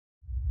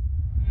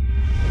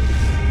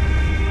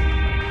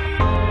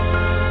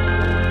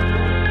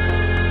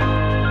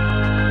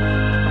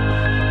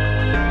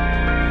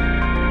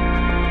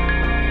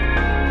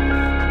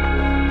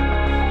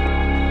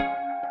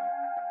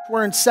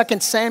We're in 2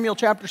 Samuel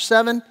chapter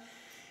 7.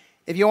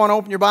 If you want to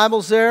open your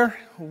Bibles there,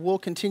 we'll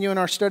continue in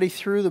our study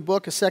through the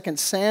book of 2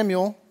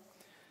 Samuel.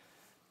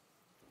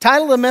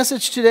 Title of the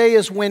message today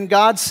is When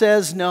God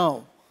Says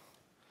No.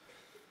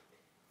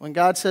 When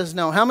God says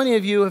no. How many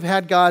of you have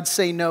had God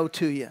say no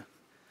to you?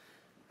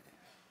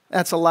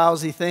 That's a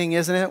lousy thing,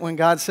 isn't it, when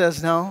God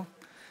says no?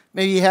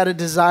 Maybe you had a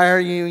desire,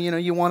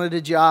 you wanted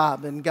a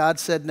job, and God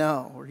said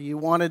no. Or you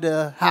wanted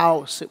a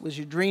house, it was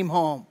your dream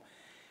home,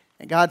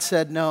 and God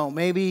said no.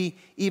 Maybe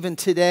even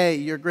today,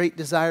 your great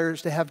desire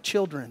is to have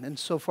children, and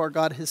so far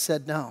God has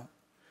said no.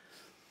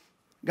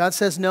 God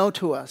says no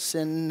to us,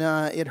 and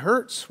it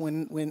hurts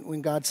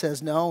when God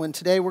says no. And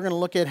today we're going to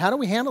look at how do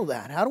we handle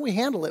that? How do we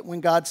handle it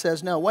when God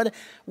says no?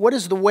 What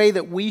is the way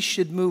that we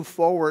should move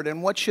forward,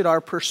 and what should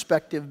our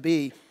perspective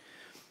be?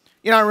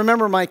 I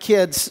remember my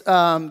kids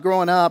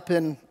growing up,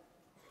 and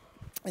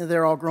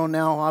they're all grown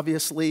now,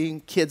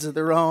 obviously, kids of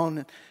their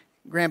own.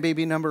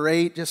 Grandbaby number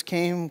 8 just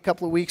came a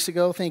couple of weeks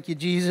ago. Thank you,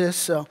 Jesus.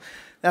 So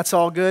that's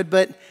all good.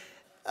 But,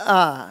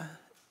 I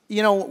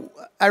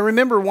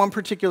remember one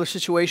particular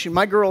situation.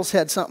 My girls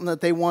had something that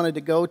they wanted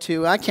to go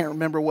to. I can't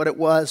remember what it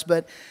was,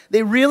 but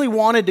they really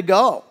wanted to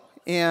go.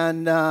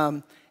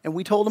 And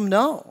we told them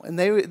no. And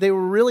they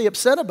were really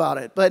upset about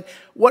it. But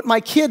what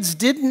my kids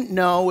didn't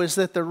know is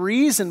that the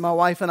reason my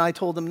wife and I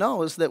told them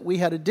no is that we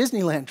had a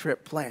Disneyland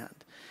trip planned.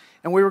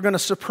 And we were going to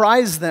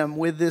surprise them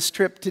with this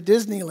trip to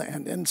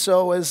Disneyland. And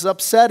so as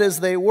upset as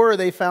they were,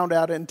 they found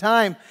out in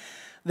time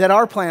that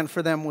our plan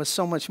for them was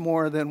so much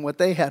more than what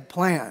they had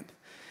planned.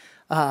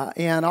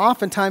 And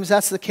oftentimes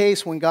that's the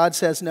case when God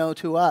says no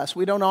to us.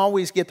 We don't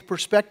always get the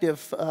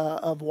perspective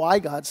of why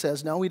God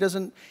says no. He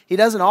doesn't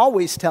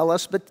always tell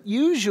us, but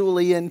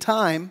usually in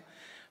time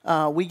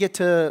we get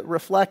to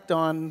reflect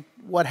on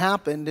what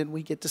happened and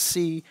we get to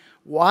see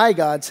why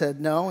God said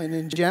no. And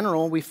in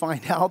general, we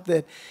find out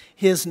that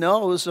His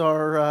no's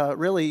are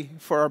really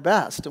for our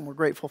best, and we're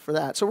grateful for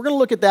that. So we're going to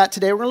look at that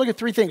today. We're going to look at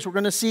 3 things. We're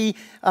going to see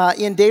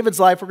in David's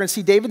life, we're going to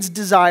see David's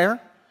desire,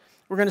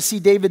 we're going to see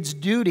David's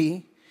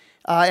duty,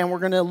 and we're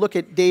going to look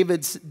at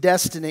David's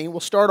destiny. We'll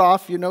start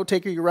off, your note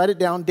taker, you write it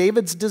down,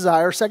 David's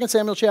desire. 2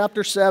 Samuel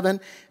chapter 7,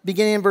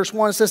 beginning in verse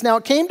 1, it says, "Now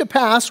it came to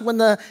pass when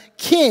the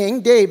king,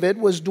 David,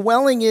 was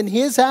dwelling in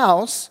his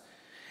house,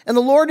 and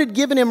the Lord had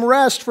given him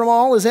rest from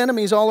all his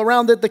enemies all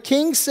around, that the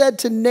king said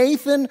to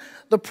Nathan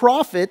the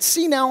prophet,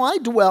 'See now, I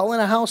dwell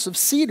in a house of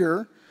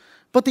cedar,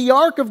 but the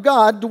ark of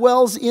God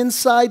dwells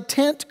inside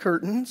tent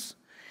curtains.'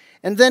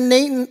 And then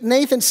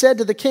Nathan said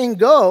to the king,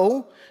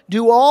 'Go,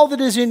 do all that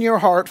is in your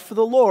heart, for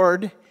the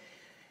Lord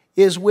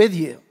is with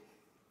you.'"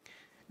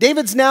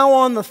 David's now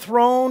on the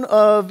throne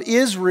of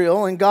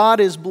Israel, and God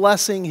is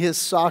blessing his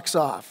socks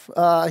off.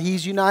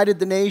 He's united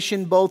the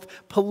nation both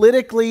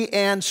politically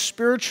and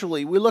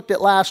spiritually. We looked at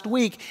last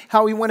week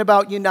how he went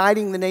about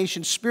uniting the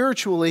nation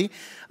spiritually,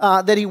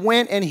 that he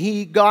went and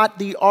he got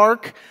the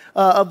Ark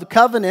of the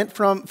Covenant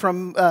from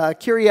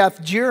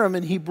Kiriath Jearim,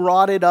 and he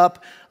brought it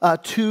up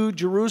to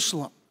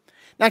Jerusalem.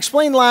 Now, I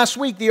explained last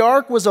week, the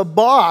ark was a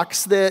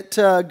box that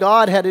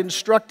God had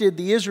instructed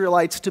the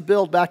Israelites to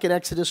build back in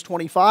Exodus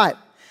 25.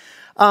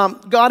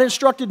 God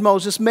instructed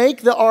Moses,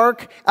 make the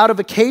ark out of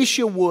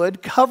acacia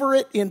wood, cover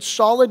it in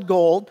solid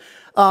gold,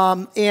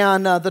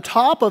 and the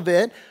top of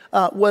it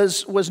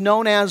was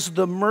known as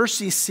the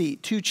mercy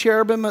seat. 2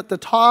 cherubim at the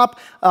top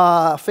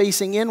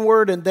facing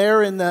inward, and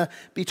there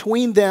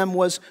between them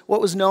was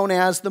what was known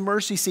as the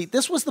mercy seat.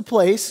 This was the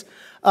place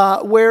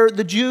where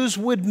the Jews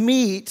would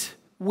meet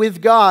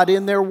with God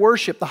in their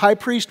worship. The high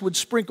priest would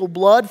sprinkle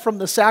blood from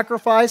the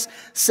sacrifice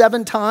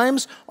 7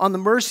 times on the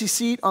mercy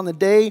seat on the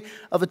Day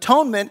of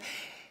Atonement.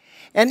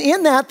 And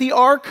in that, the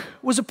ark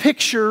was a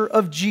picture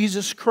of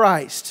Jesus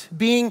Christ.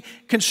 Being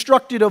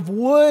constructed of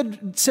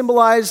wood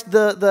symbolized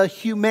the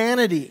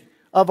humanity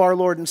of our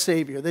Lord and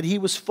Savior, that He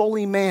was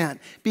fully man.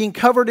 Being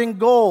covered in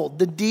gold,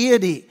 the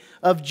deity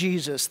of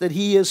Jesus, that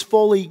He is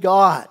fully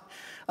God.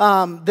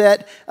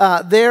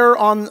 There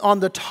on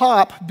the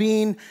top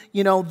being,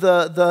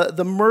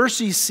 the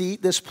mercy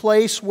seat, this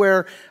place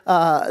where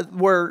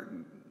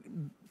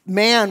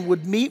man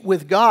would meet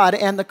with God,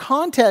 and the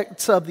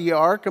contents of the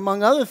ark,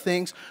 among other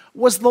things,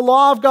 was the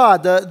law of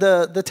God,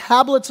 the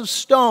tablets of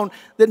stone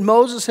that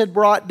Moses had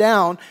brought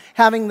down,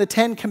 having the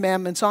 10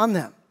 commandments on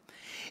them.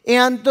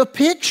 And the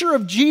picture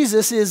of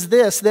Jesus is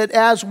this, that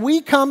as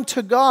we come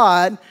to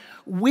God,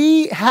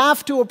 we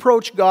have to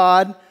approach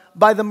God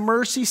by the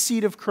mercy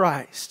seat of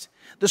Christ.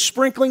 The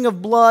sprinkling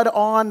of blood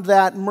on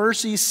that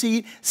mercy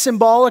seat,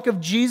 symbolic of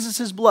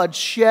Jesus' blood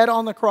shed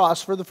on the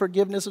cross for the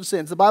forgiveness of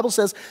sins. The Bible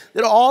says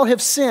that all have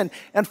sinned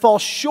and fall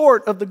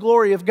short of the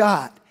glory of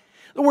God.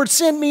 The word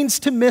sin means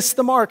to miss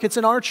the mark. It's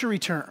an archery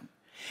term.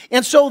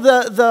 And so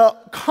the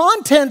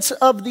contents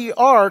of the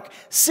ark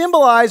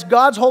symbolize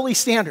God's holy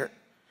standard.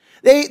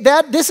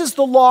 This is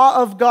the law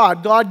of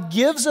God. God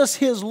gives us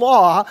His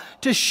law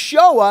to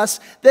show us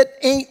that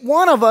ain't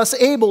one of us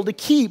able to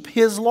keep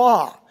His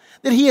law.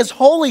 That He is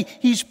holy,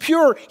 He's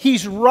pure,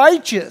 He's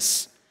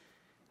righteous.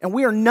 And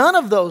we are none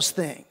of those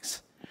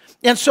things.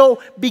 And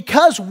so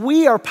because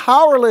we are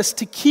powerless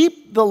to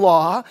keep the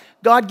law,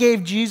 God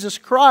gave Jesus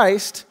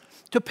Christ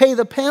to pay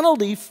the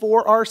penalty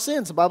for our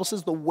sins. The Bible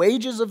says the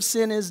wages of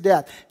sin is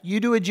death. You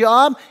do a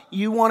job,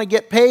 you want to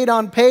get paid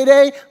on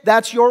payday,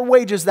 that's your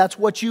wages, that's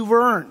what you've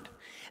earned.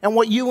 And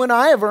what you and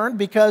I have earned,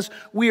 because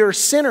we are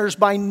sinners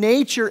by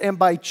nature and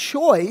by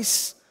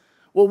choice,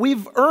 well,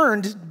 we've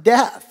earned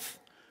death.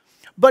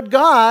 But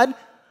God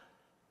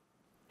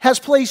has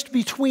placed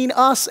between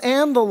us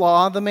and the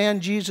law the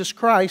man Jesus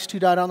Christ who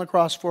died on the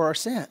cross for our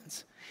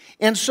sins.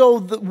 And so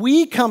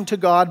we come to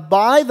God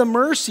by the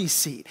mercy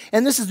seat.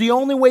 And this is the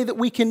only way that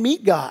we can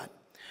meet God,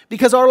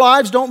 because our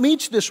lives don't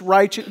meet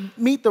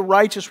the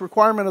righteous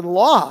requirement of the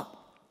law.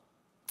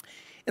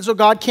 And so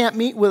God can't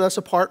meet with us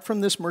apart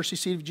from this mercy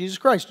seat of Jesus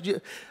Christ.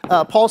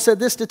 Paul said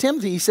this to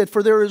Timothy. He said,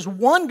 "For there is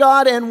one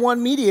God and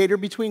one mediator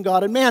between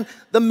God and man,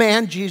 the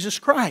man Jesus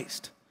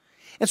Christ."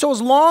 And so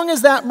as long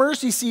as that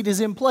mercy seat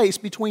is in place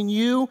between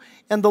you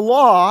and the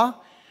law,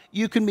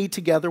 you can meet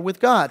together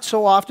with God.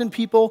 So often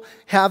people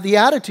have the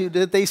attitude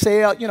that they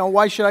say,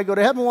 why should I go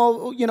to heaven?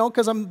 Well,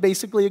 because I'm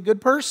basically a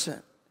good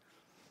person.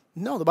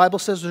 No, the Bible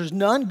says there's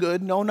none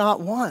good, no, not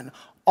one.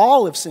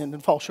 All have sinned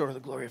and fall short of the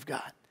glory of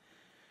God.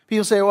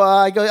 People say, well,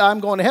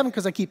 I'm going to heaven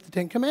because I keep the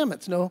Ten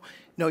Commandments. No,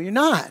 you're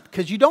not,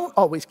 because you don't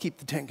always keep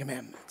the Ten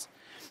Commandments.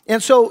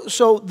 And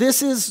so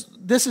this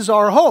is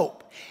our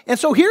hope. And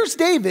so here's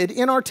David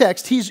in our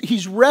text.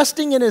 He's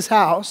resting in his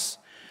house,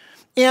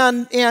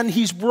 and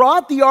he's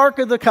brought the Ark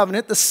of the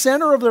Covenant, the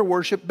center of their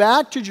worship,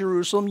 back to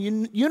Jerusalem,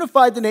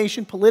 unified the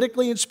nation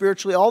politically and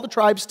spiritually, all the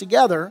tribes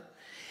together.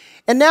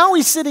 And now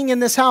he's sitting in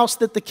this house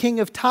that the king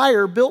of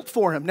Tyre built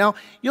for him. Now,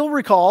 you'll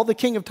recall the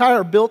king of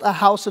Tyre built a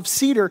house of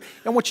cedar.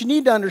 And what you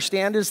need to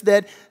understand is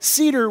that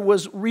cedar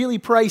was really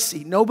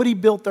pricey. Nobody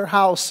built their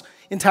house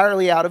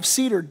entirely out of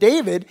cedar.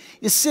 David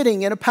is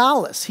sitting in a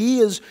palace. He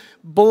is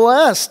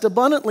blessed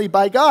abundantly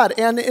by God.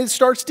 And it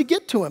starts to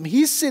get to him.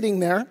 He's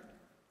sitting there.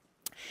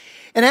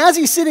 And as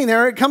he's sitting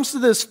there, it comes to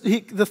this,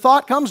 the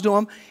thought comes to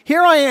him,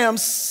 here I am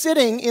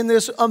sitting in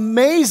this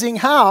amazing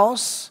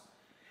house,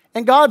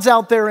 and God's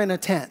out there in a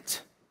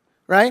tent,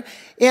 right?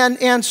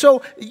 And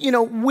so,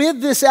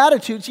 with this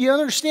attitude, you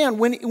understand,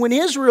 when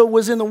Israel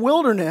was in the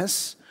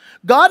wilderness,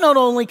 God not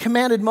only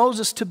commanded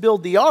Moses to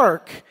build the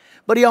ark,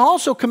 but he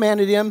also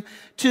commanded him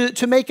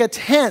to make a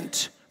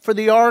tent for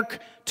the ark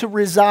to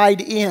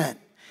reside in.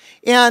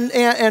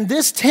 And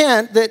this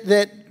tent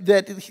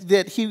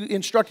that he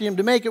instructed him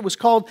to make, it was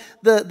called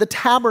the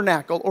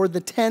tabernacle, or the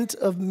tent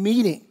of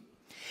meeting.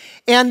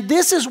 And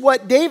this is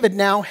what David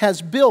now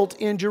has built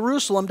in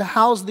Jerusalem to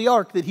house the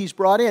ark that he's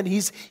brought in.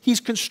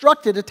 He's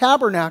constructed a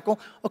tabernacle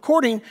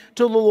according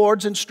to the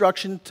Lord's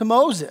instruction to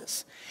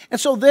Moses. And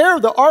so there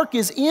the ark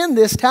is in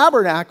this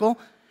tabernacle,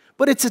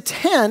 but it's a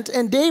tent,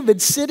 and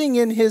David sitting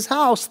in his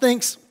house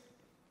thinks,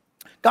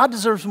 God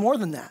deserves more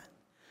than that.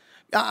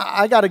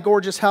 I got a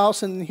gorgeous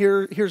house, and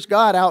here's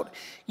God out,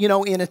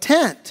 in a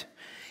tent.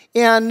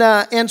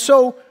 And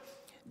so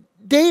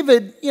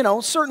David,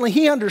 certainly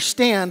he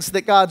understands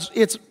that God's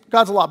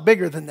a lot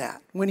bigger than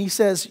that. When he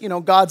says,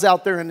 God's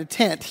out there in a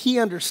tent, he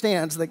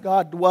understands that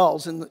God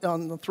dwells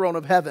on the throne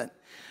of heaven,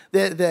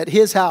 that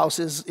his house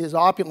is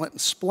opulent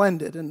and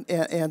splendid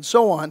and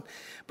so on.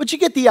 But you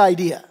get the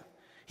idea.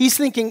 He's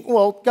thinking,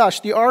 well, gosh,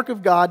 the ark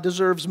of God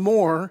deserves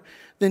more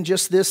than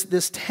just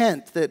this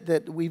tent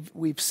that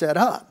we've set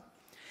up.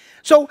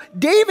 So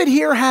David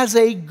here has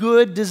a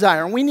good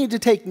desire, and we need to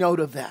take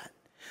note of that.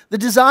 The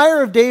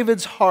desire of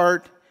David's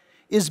heart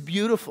is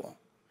beautiful.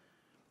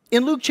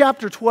 In Luke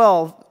chapter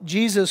 12,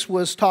 Jesus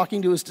was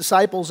talking to his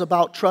disciples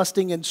about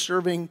trusting and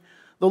serving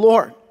the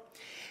Lord.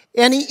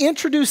 And he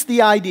introduced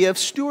the idea of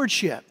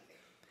stewardship.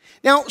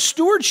 Now,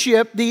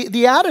 stewardship,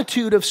 the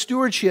attitude of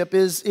stewardship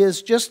is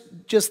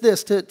just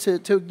this,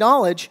 to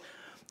acknowledge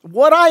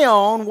what I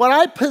own, what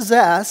I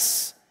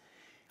possess,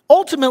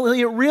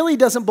 ultimately it really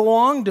doesn't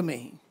belong to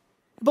me.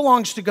 It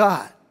belongs to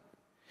God.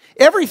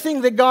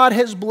 Everything that God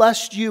has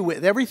blessed you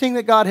with, everything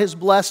that God has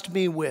blessed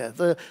me with,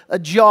 a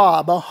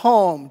job, a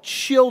home,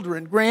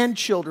 children,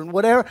 grandchildren,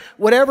 whatever,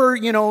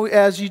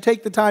 as you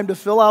take the time to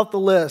fill out the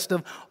list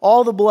of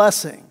all the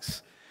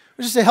blessings.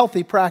 Which is a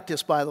healthy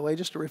practice, by the way,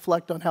 just to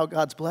reflect on how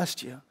God's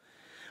blessed you.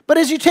 But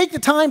as you take the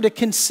time to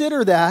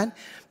consider that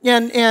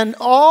and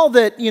all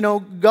that,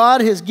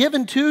 God has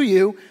given to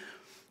you,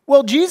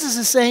 well, Jesus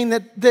is saying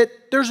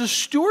that there's a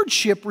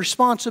stewardship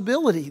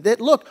responsibility. That,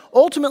 look,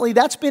 ultimately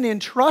that's been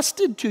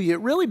entrusted to you.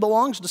 It really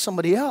belongs to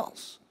somebody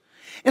else.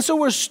 And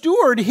so a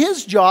steward,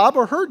 his job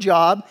or her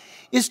job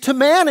is to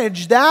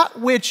manage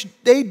that which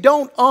they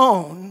don't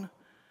own,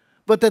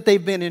 but that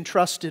they've been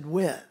entrusted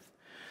with.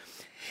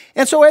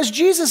 And so as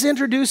Jesus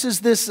introduces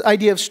this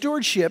idea of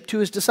stewardship to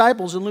his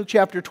disciples in Luke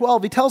chapter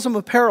 12, he tells them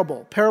a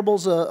parable.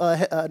 Parable's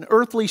an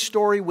earthly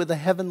story with a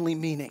heavenly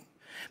meaning.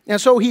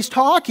 And so he's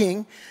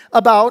talking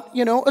about,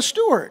 a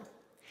steward.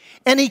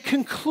 And he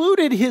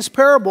concluded his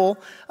parable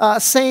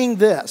saying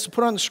this. I'll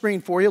put it on the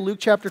screen for you, Luke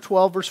chapter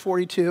 12, verse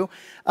 42.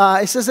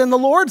 It says, "And the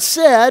Lord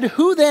said,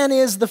 who then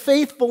is the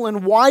faithful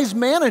and wise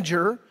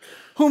manager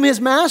whom his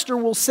master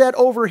will set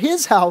over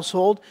his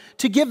household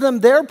to give them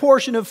their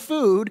portion of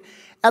food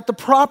at the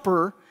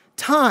proper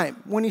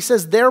time. When he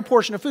says their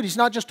portion of food, he's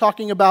not just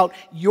talking about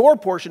your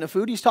portion of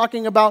food. He's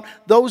talking about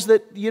those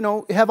that,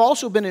 have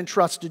also been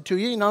entrusted to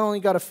you. You not only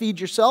got to feed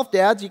yourself,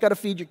 dads, you got to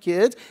feed your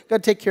kids, got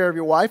to take care of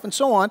your wife, and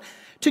so on,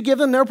 to give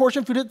them their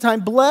portion of food at the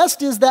time.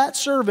 Blessed is that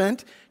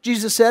servant,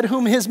 Jesus said,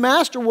 whom his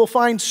master will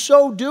find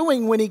so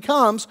doing when he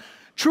comes.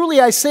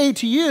 Truly I say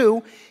to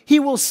you, he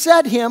will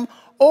set him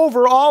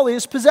over all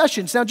his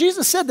possessions. Now,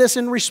 Jesus said this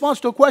in response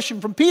to a question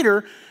from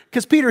Peter,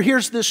 because Peter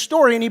hears this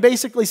story and he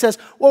basically says,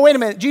 well, wait a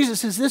minute,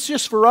 Jesus, is this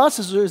just for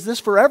us or is this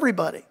for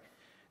everybody?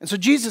 And so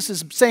Jesus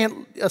is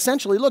saying,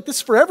 essentially, look, this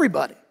is for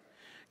everybody.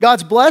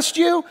 God's blessed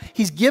you,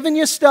 he's given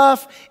you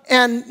stuff,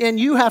 and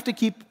you have to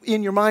keep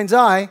in your mind's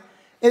eye,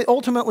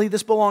 ultimately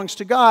this belongs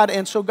to God,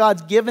 and so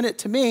God's given it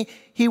to me.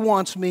 He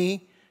wants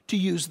me to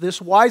use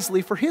this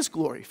wisely for his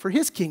glory, for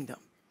his kingdom.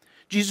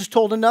 Jesus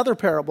told another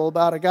parable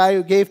about a guy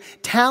who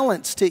gave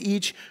talents to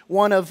each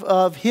one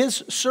of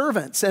his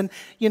servants. And,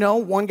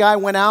 one guy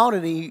went out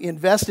and he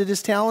invested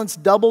his talents,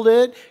 doubled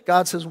it.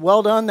 God says,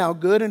 well done, thou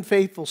good and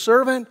faithful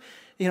servant.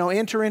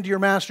 Enter into your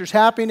master's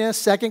happiness.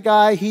 Second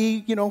guy,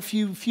 he,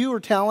 fewer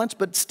talents,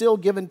 but still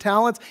given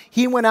talents.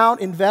 He went out,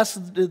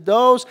 invested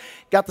those,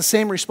 got the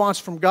same response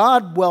from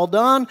God. Well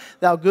done,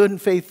 thou good and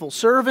faithful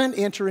servant.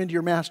 Enter into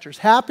your master's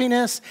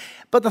happiness.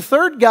 But the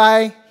third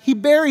guy, he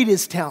buried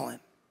his talent.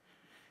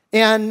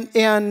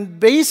 And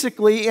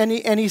basically,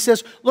 he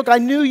says, look, I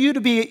knew you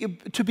to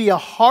be a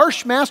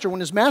harsh master. When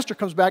his master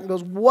comes back and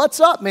goes,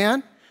 what's up,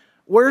 man?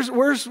 Where's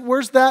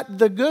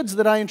the goods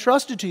that I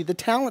entrusted to you, the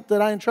talent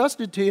that I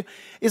entrusted to you?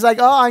 He's like,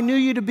 oh, I knew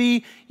you to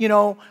be,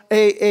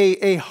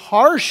 a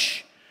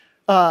harsh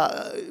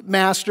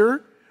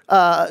master,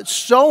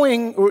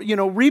 sowing,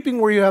 or, reaping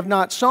where you have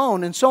not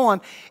sown, and so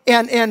on.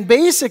 And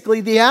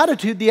basically the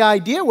attitude, the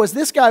idea was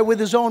this guy with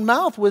his own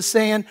mouth was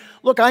saying,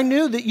 look, I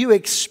knew that you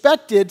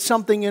expected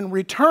something in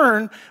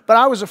return, but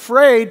I was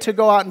afraid to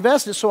go out and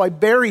invest it, so I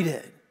buried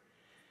it.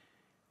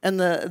 And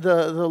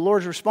the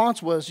Lord's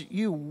response was,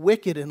 you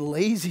wicked and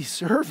lazy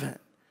servant.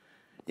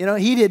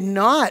 He did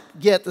not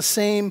get the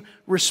same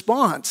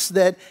response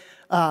that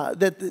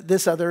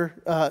these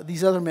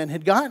other men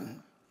had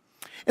gotten.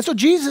 And so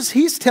Jesus,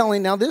 he's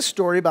telling now this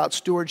story about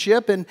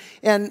stewardship, and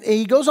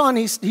he goes on,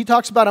 he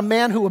talks about a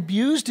man who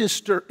abused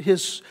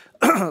his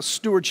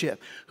stewardship,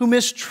 who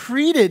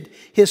mistreated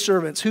his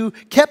servants, who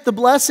kept the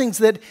blessings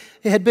that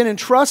had been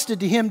entrusted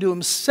to him to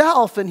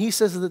himself, and he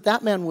says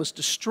that man was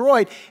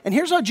destroyed. And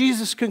here's how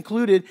Jesus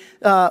concluded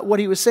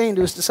what he was saying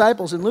to his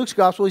disciples in Luke's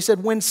gospel. He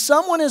said, when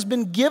someone has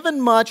been given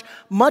much,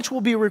 much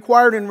will be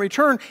required in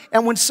return,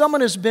 and when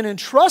someone has been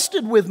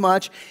entrusted with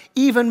much,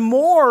 even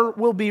more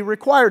will be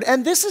required.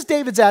 And this is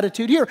David's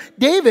attitude here.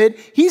 David,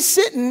 he's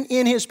sitting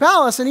in his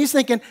palace, and he's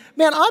thinking,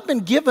 man, I've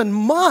been given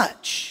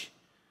much.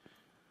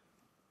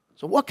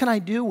 So what can I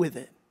do with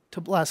it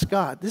to bless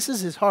God? This is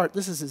his heart.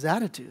 This is his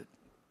attitude.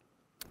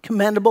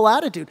 Commendable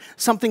attitude.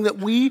 Something that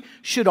we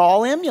should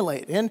all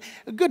emulate. And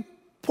a good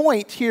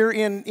point here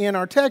in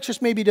our text,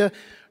 just maybe to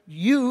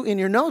you in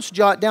your notes,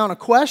 jot down a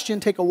question,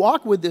 take a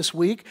walk with this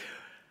week.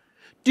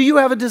 Do you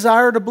have a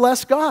desire to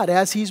bless God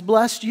as he's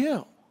blessed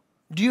you?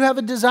 Do you have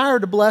a desire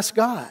to bless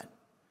God?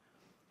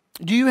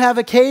 Do you have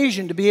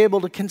occasion to be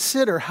able to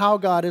consider how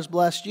God has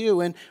blessed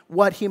you and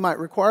what he might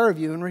require of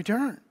you in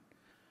return?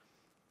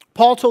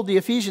 Paul told the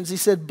Ephesians, he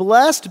said,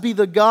 blessed be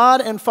the God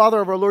and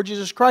Father of our Lord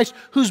Jesus Christ,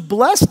 who's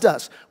blessed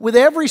us with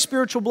every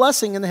spiritual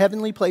blessing in the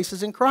heavenly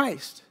places in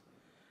Christ.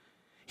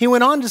 He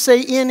went on to say,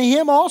 in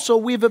him also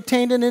we've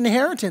obtained an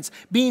inheritance,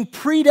 being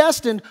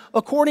predestined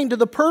according to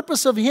the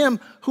purpose of him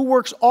who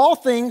works all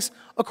things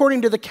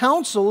according to the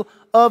counsel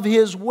of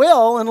his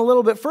will. And a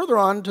little bit further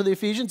on to the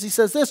Ephesians, he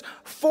says this,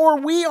 for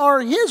we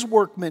are his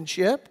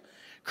workmanship,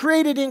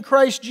 created in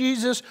Christ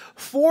Jesus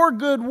for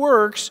good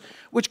works,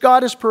 which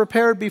God has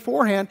prepared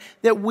beforehand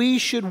that we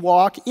should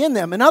walk in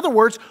them. In other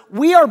words,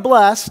 we are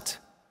blessed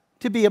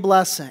to be a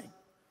blessing.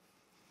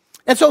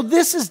 And so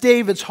this is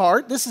David's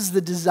heart. This is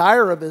the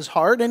desire of his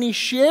heart, and he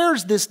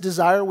shares this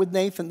desire with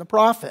Nathan the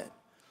prophet.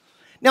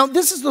 Now,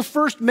 this is the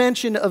first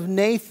mention of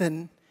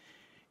Nathan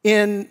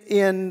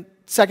in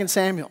 2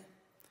 Samuel.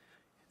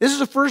 This is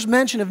the first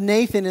mention of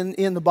Nathan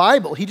in the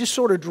Bible. He just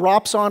sort of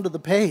drops onto the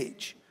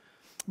page.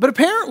 But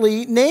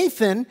apparently,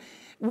 Nathan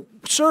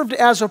served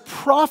as a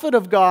prophet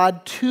of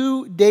God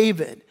to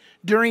David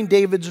during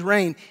David's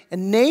reign.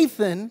 And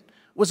Nathan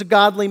was a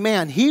godly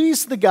man.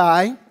 He's the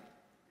guy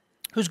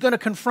who's going to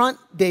confront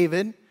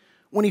David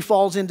when he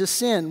falls into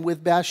sin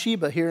with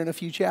Bathsheba here in a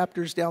few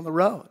chapters down the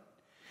road.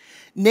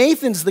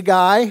 Nathan's the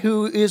guy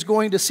who is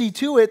going to see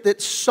to it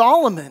that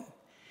Solomon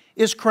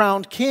is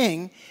crowned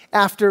king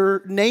after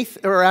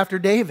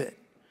David.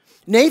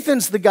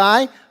 Nathan's the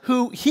guy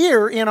who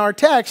here in our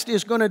text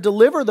is going to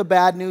deliver the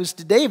bad news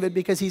to David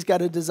because he's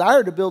got a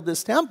desire to build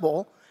this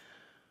temple.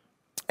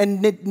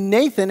 And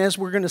Nathan, as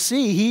we're going to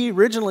see, he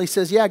originally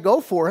says, yeah,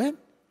 go for it.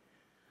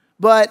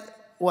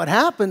 But what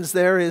happens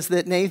there is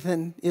that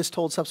Nathan is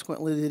told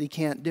subsequently that he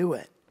can't do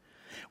it.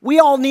 We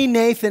all need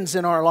Nathans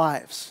in our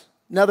lives.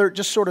 Another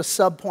just sort of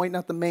sub-point,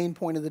 not the main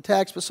point of the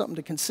text, but something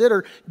to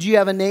consider. Do you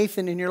have a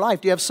Nathan in your life?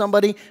 Do you have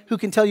somebody who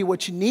can tell you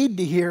what you need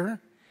to hear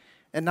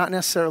and not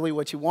necessarily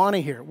what you want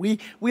to hear? We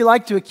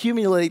like to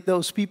accumulate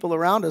those people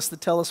around us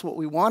that tell us what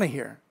we want to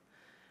hear.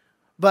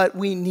 But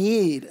we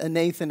need a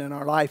Nathan in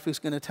our life who's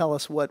going to tell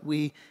us what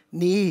we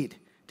need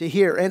to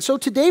hear. And so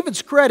to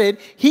David's credit,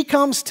 he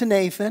comes to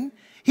Nathan.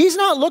 He's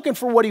not looking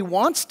for what he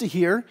wants to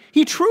hear.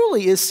 He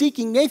truly is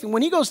seeking Nathan.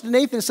 When he goes to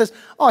Nathan and says,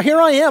 oh, here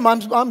I am.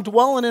 I'm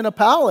dwelling in a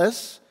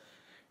palace,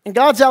 and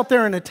God's out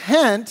there in a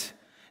tent.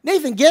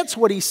 Nathan gets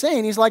what he's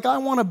saying. He's like, I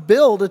want to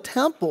build a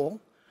temple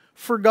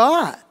for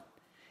God.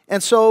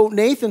 And so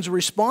Nathan's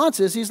response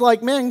is, he's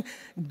like, man,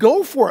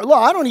 go for it. Look,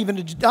 I don't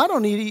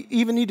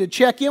even need to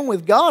check in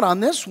with God on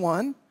this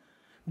one.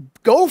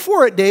 Go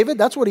for it, David.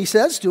 That's what he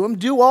says to him.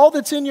 Do all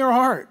that's in your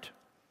heart.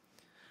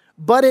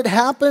 But it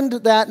happened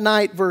that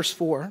night, verse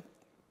 4,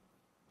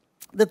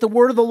 that the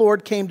word of the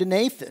Lord came to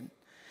Nathan,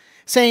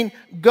 saying,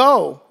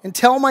 go and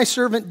tell my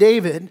servant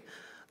David,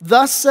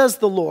 thus says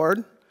the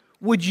Lord,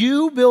 would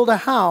you build a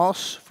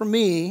house for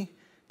me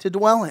to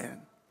dwell in?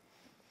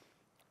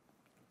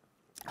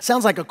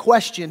 Sounds like a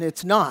question.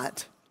 It's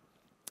not.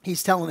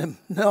 He's telling him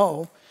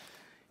no.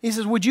 He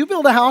says, would you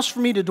build a house for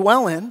me to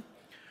dwell in?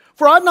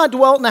 For I've not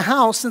dwelt in a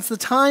house since the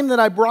time that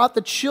I brought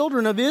the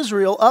children of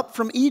Israel up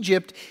from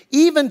Egypt,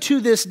 even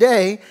to this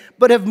day,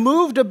 but have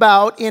moved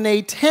about in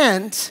a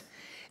tent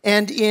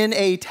and in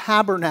a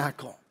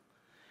tabernacle.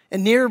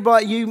 And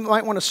nearby, you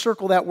might want to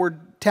circle that word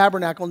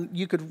tabernacle.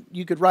 You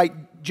could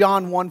write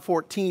John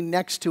 1:14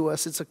 next to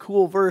us. It's a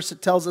cool verse.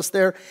 It tells us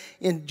there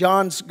in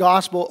John's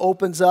gospel,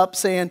 opens up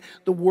saying,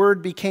 the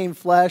Word became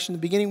flesh. In the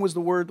beginning was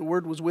the Word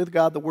was with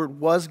God, the Word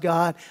was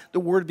God. The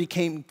Word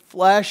became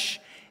flesh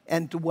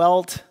and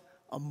dwelt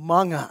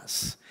among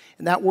us.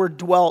 And that word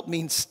dwelt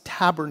means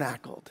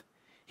tabernacled.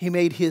 He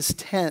made his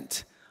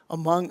tent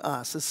among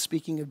us. It's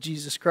speaking of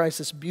Jesus Christ,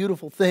 this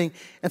beautiful thing.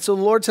 And so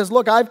the Lord says,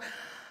 look, I've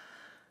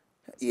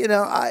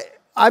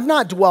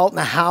not dwelt in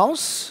a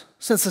house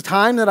since the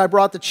time that I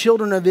brought the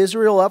children of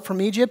Israel up from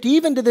Egypt,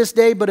 even to this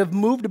day, but have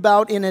moved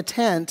about in a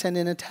tent and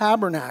in a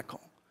tabernacle.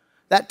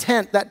 That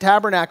tent, that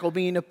tabernacle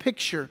being a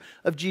picture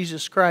of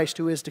Jesus Christ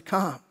who is to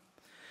come.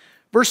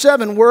 Verse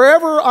 7,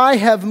 wherever I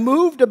have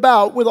moved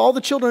about with all the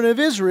children of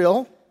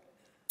Israel,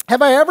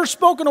 have I ever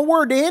spoken a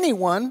word to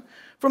anyone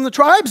from the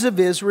tribes of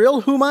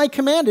Israel, whom I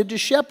commanded to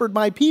shepherd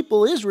my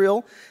people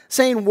Israel,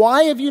 saying,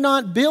 why have you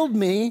not built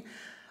me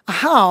a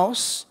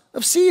house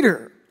of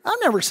cedar?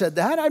 I've never said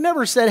that. I've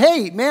never said,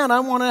 hey, man,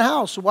 I want a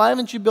house. Why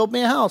haven't you built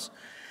me a house?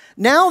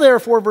 Now,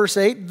 therefore, verse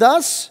 8,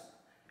 thus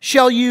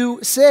shall you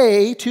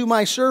say to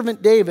my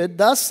servant David,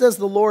 thus says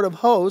the Lord of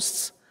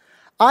hosts,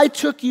 I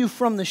took you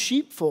from the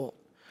sheepfold,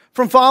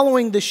 from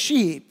following the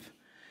sheep,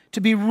 to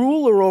be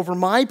ruler over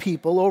my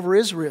people, over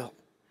Israel.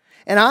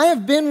 And I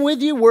have been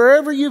with you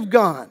wherever you've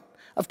gone.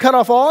 I've cut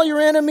off all your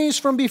enemies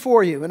from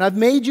before you, and I've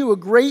made you a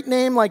great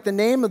name like the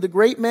name of the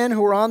great men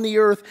who are on the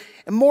earth.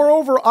 And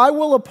moreover, I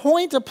will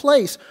appoint a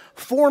place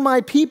for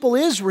my people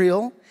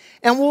Israel,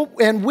 and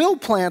will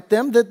plant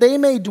them, that they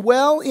may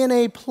dwell in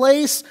a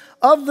place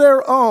of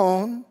their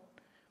own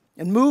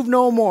and move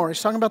no more.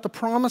 He's talking about the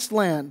promised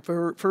land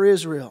for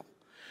Israel.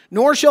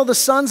 Nor shall the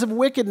sons of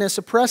wickedness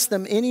oppress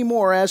them any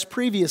more as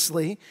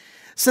previously,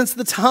 since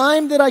the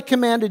time that I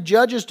commanded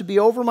judges to be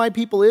over my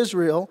people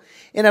Israel,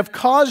 and have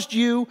caused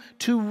you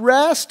to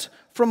rest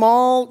from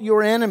all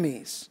your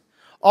enemies.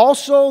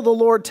 Also the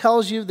Lord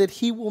tells you that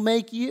he will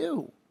make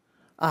you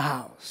a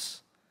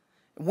house.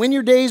 When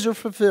your days are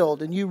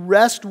fulfilled and you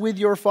rest with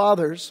your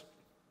fathers,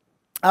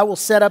 I will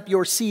set up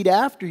your seed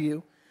after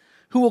you,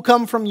 who will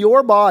come from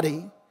your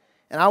body,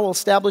 and I will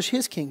establish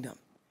his kingdom.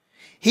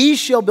 He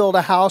shall build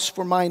a house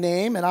for my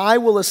name, and I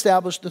will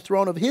establish the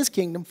throne of his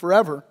kingdom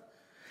forever.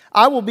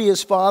 I will be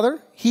his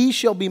father, he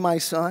shall be my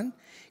son.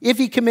 If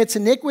he commits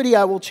iniquity,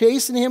 I will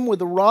chasten him with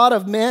the rod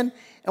of men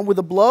and with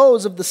the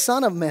blows of the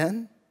Son of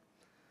Men.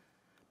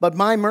 But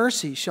my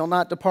mercy shall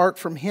not depart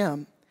from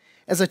him,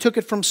 as I took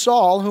it from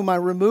Saul, whom I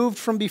removed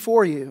from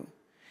before you.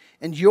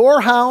 And your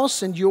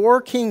house and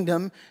your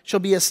kingdom shall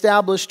be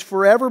established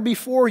forever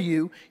before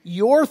you.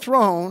 Your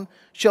throne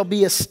shall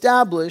be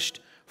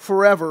established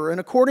forever. And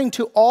according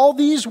to all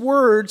these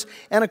words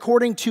and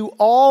according to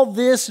all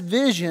this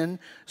vision,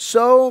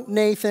 so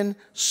Nathan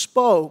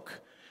spoke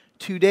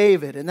to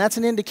David. And that's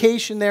an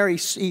indication there. He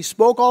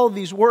spoke all of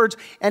these words,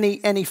 and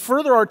he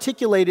further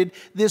articulated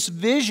this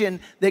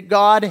vision that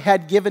God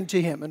had given to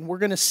him. And we're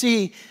going to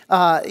see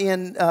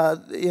in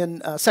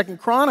 2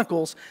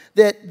 Chronicles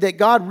that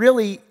God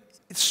really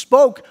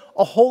spoke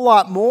a whole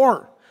lot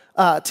more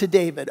to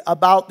David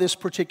about this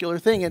particular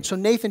thing. And so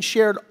Nathan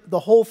shared the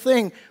whole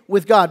thing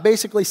with God,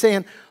 basically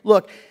saying,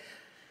 look,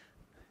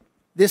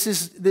 this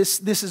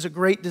is a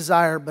great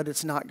desire, but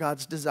it's not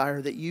God's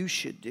desire that you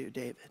should do,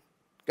 David.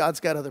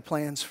 God's got other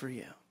plans for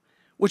you.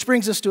 Which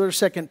brings us to our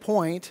second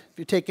point. If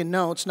you're taking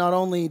notes, not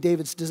only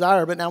David's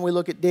desire, but now we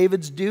look at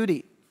David's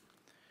duty.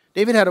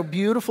 David had a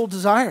beautiful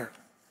desire.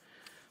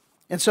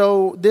 And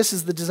so this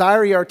is the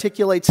desire he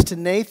articulates to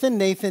Nathan.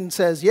 Nathan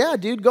says, yeah,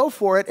 dude, go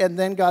for it. And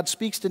then God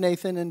speaks to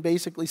Nathan and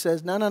basically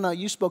says, no,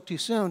 you spoke too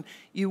soon.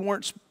 You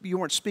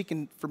weren't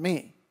speaking for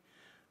me.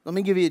 Let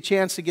me give you a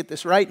chance to get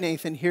this right,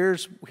 Nathan.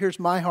 Here's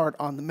my heart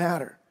on the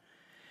matter.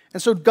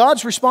 And so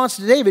God's response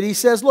to David, he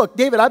says, look,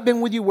 David, I've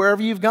been with you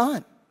wherever you've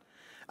gone.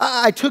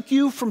 I took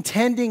you from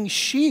tending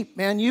sheep,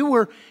 man. You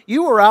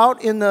were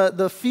out in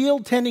the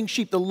field tending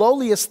sheep. The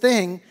lowliest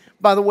thing,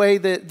 by the way,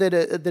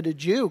 that a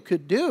Jew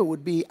could do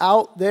would be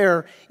out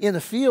there in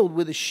the field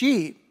with the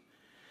sheep.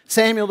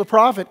 Samuel the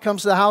prophet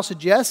comes to the house of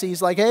Jesse.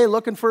 He's like, hey,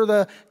 looking for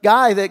the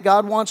guy that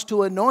God wants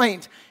to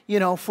anoint,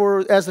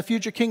 as the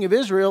future king of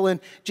Israel. And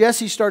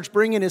Jesse starts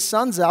bringing his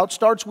sons out,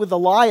 starts with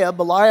Eliab.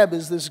 Eliab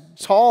is this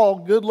tall,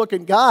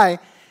 good-looking guy.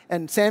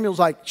 And Samuel's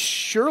like,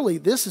 surely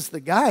this is the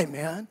guy,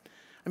 man.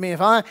 I mean,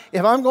 if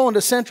I'm going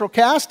to central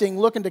casting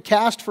looking to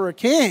cast for a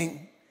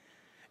king,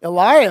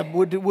 Eliab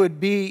would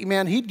be,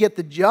 man, he'd get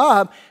the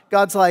job.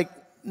 God's like,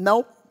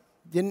 nope,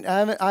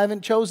 I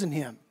haven't chosen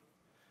him.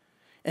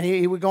 And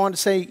he would go on to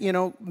say,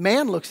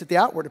 man looks at the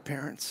outward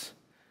appearance,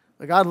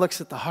 but God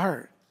looks at the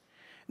heart.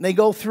 And they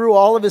go through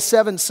all of his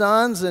 7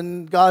 sons,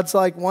 and God's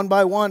like, one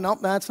by one, nope,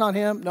 that's not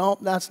him. Nope,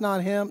 that's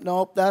not him.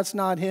 Nope, that's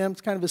not him.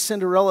 It's kind of a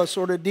Cinderella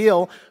sort of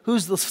deal.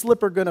 Who's the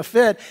slipper going to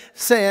fit?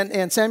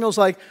 And Samuel's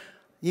like,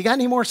 you got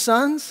any more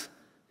sons?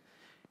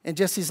 And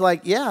Jesse's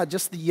like, yeah,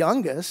 just the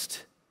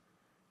youngest.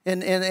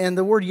 And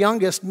the word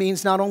youngest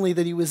means not only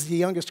that he was the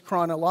youngest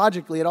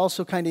chronologically, it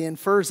also kind of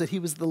infers that he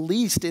was the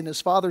least in his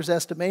father's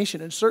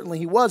estimation. And certainly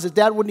he was. His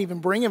dad wouldn't even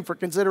bring him for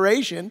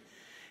consideration.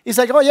 He's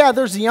like, oh yeah,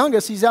 there's the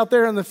youngest. He's out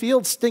there in the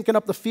field stinking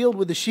up the field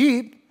with the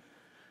sheep.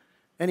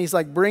 And he's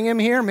like, bring him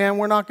here, man.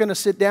 We're not going to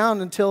sit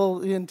down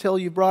until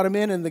you brought him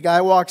in. And the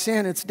guy walks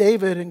in. It's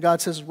David. And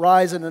God says,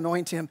 rise and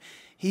anoint him.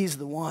 He's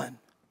the one.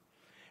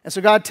 And so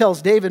God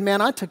tells David,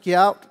 man, I took you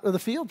out of the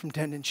field from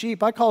tending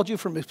sheep. I called you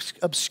from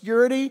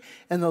obscurity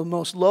and the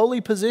most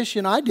lowly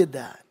position. I did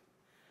that.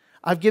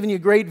 I've given you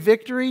great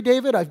victory,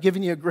 David. I've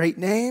given you a great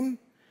name.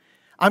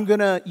 I'm going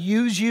to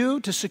use you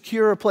to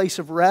secure a place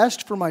of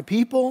rest for my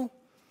people.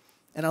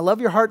 And I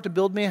love your heart to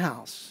build me a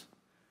house.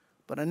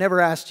 But I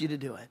never asked you to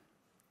do it.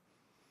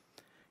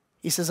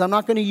 He says, I'm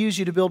not going to use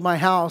you to build my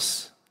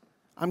house.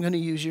 I'm going to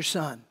use your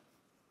son.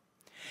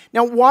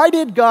 Now, why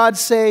did God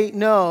say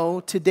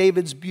no to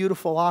David's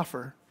beautiful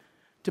offer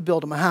to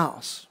build him a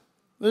house?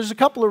 There's a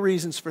couple of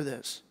reasons for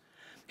this.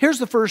 Here's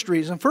the first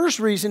reason. First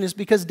reason is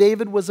because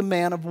David was a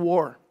man of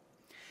war.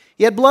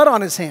 He had blood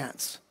on his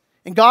hands.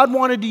 And God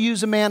wanted to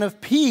use a man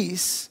of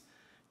peace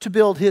to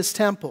build his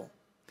temple.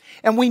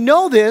 And we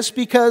know this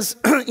because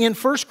in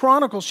 1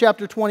 Chronicles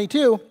chapter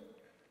 22,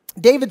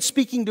 David's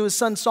speaking to his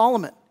son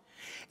Solomon.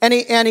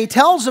 And he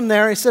tells him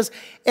there, he says,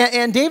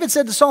 and David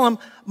said to Solomon,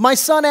 my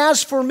son,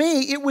 as for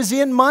me, it was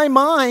in my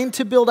mind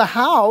to build a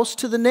house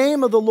to the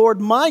name of the Lord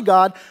my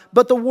God,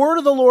 but the word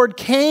of the Lord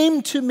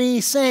came to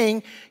me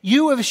saying,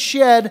 you have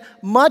shed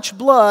much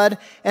blood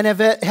and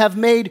have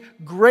made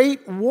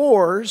great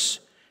wars.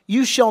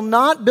 You shall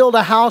not build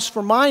a house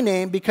for my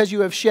name because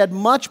you have shed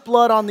much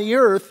blood on the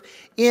earth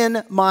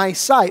in my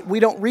sight. We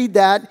don't read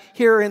that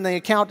here in the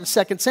account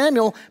of 2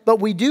 Samuel,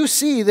 but we do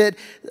see that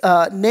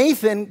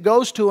Nathan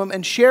goes to him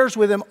and shares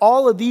with him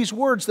all of these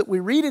words that we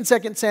read in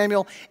 2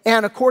 Samuel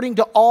and according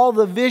to all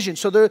the vision.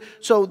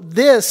 So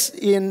this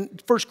in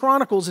 1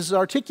 Chronicles is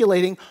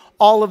articulating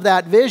all of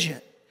that vision.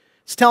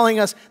 It's telling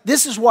us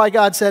this is why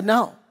God said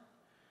no.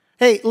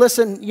 Hey,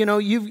 listen,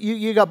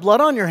 you got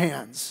blood on your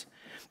hands.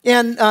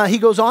 And he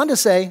goes on to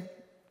say,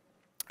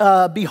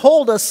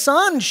 behold, a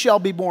son shall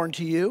be born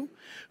to you,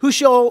 who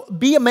shall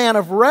be a man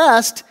of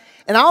rest,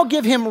 and I'll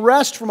give him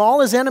rest from all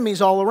his enemies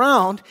all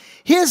around.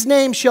 His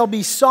name shall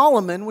be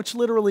Solomon, which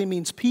literally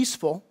means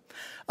peaceful.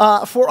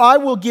 For I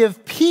will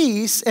give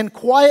peace and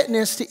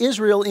quietness to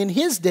Israel in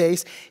his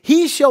days.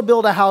 He shall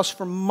build a house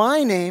for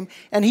my name,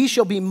 and he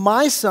shall be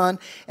my son,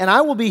 and I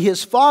will be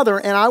his father,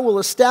 and I will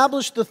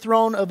establish the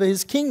throne of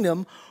his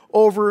kingdom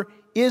over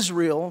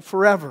Israel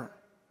forever.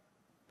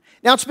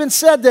 Now, it's been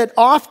said that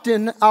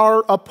often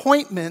our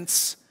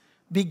appointments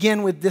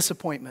begin with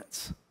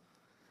disappointments.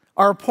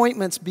 Our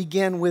appointments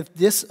begin with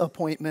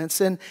disappointments.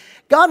 And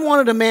God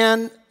wanted a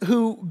man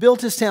who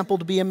built his temple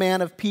to be a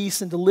man of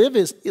peace and to live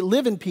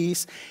in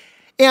peace.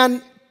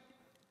 And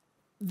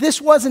this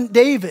wasn't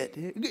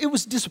David. It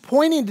was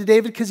disappointing to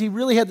David because he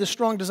really had this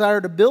strong desire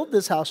to build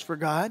this house for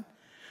God.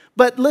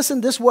 But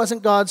listen, this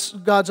wasn't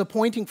God's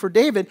appointing for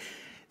David.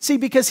 See,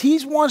 because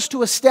he wants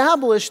to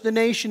establish the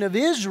nation of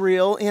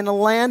Israel in a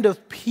land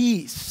of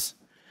peace.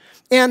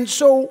 And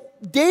so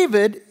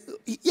David,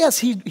 yes,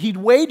 he'd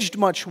waged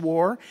much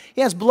war.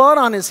 He has blood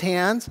on his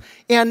hands.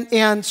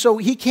 And so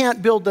he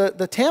can't build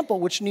the temple,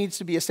 which needs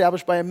to be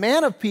established by a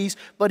man of peace.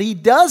 But he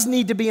does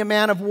need to be a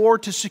man of war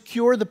to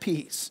secure the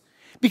peace.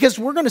 Because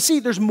we're going to see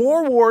there's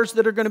more wars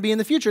that are going to be in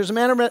the future. As a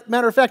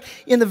matter of fact,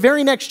 in the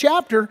very next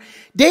chapter,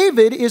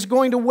 David is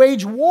going to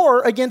wage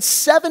war against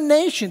 7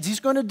 nations. He's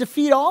going to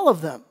defeat all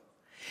of them.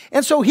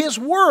 And so his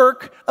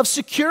work of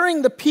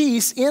securing the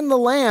peace in the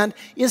land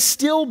is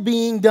still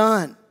being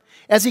done.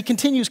 as he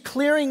continues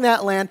clearing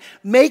that land,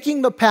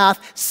 making the path,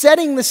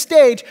 setting the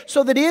stage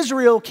so that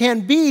Israel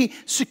can be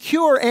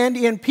secure and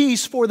in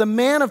peace for the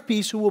man of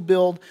peace who will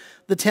build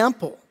the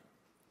temple.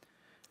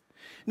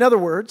 In other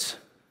words,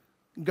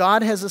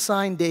 God has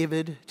assigned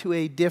David to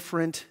a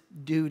different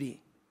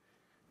duty.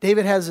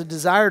 David has a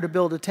desire to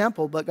build a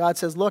temple, but God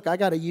says, look, I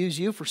got to use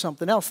you for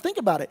something else. Think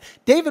about it.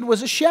 David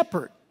was a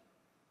shepherd.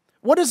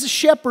 What does a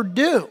shepherd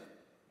do?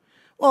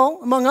 Well,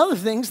 among other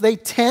things, they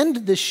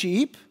tend the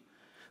sheep.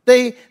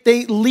 They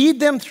lead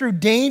them through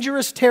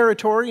dangerous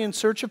territory in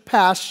search of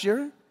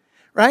pasture,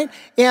 right?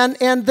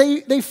 And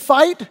they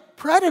fight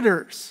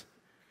predators.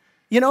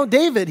 You know,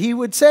 David, he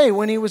would say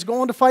when he was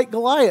going to fight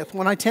Goliath,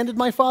 when I tended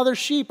my father's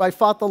sheep, I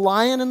fought the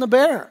lion and the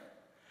bear.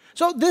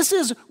 So this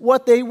is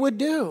what they would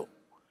do.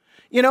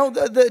 You know,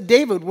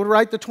 David would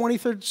write the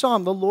 23rd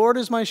Psalm, the Lord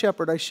is my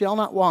shepherd, I shall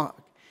not want.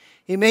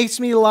 He makes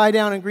me lie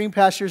down in green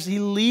pastures. He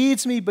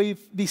leads me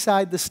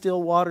beside the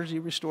still waters. He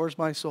restores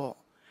my soul.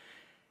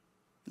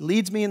 He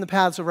leads me in the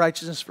paths of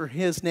righteousness for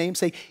his name's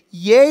sake.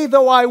 Yea,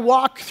 though I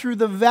walk through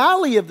the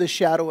valley of the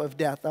shadow of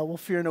death, I will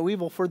fear no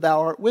evil, for thou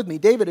art with me.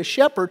 David, a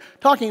shepherd,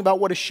 talking about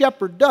what a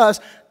shepherd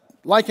does,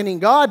 likening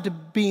God to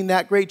being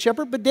that great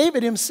shepherd. But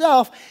David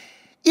himself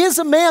is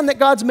a man that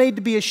God's made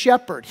to be a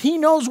shepherd. He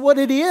knows what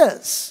it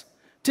is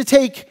to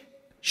take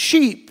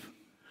sheep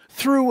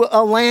through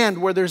a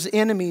land where there's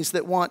enemies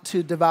that want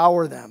to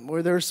devour them,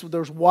 where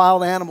there's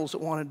wild animals that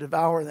want to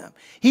devour them.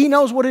 He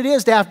knows what it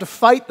is to have to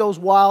fight those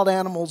wild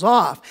animals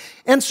off.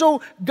 And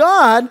so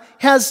God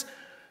has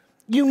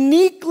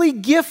uniquely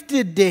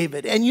gifted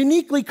David and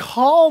uniquely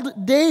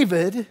called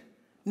David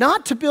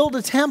not to build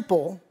a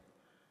temple,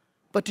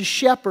 but to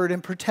shepherd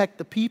and protect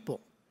the people,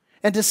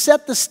 and to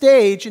set the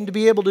stage and to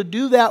be able to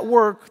do that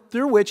work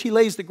through which he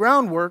lays the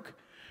groundwork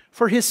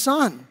for his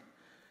son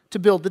to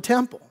build the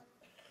temple.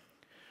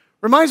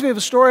 Reminds me of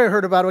a story I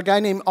heard about a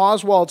guy named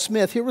Oswald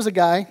Smith. Here was a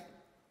guy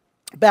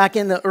back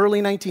in the early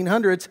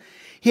 1900s.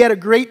 He had a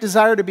great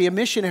desire to be a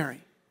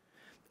missionary.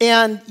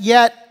 And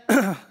yet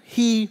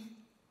he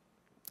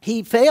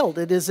failed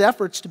at his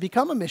efforts to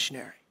become a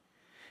missionary.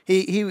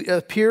 He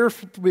appeared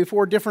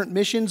before different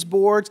missions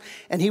boards,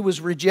 and he was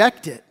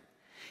rejected.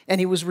 And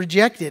he was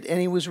rejected, and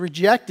he was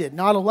rejected,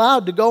 not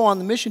allowed to go on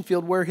the mission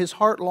field where his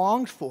heart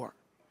longed for.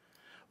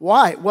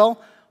 Why?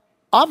 Well,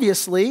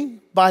 obviously,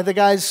 by the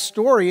guy's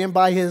story and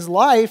by his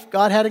life,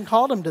 God hadn't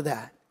called him to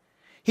that.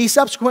 He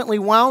subsequently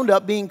wound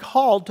up being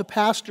called to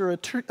pastor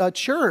a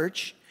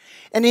church.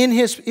 And in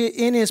his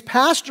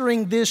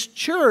pastoring this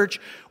church,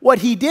 what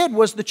he did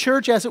was the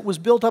church, as it was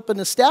built up and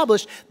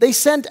established, they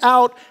sent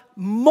out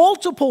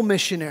multiple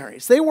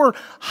missionaries. They were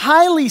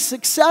highly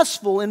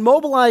successful in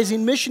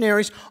mobilizing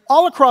missionaries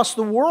all across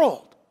the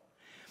world.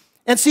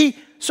 And see,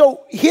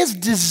 so his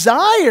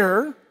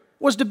desire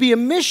was to be a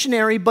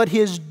missionary, but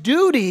his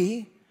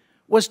duty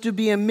was to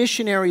be a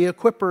missionary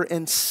equipper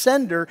and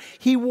sender.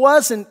 He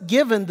wasn't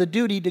given the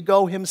duty to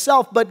go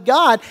himself, but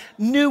God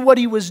knew what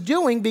he was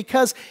doing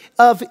because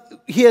of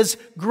his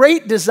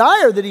great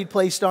desire that he'd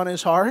placed on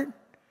his heart.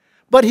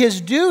 But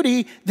his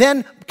duty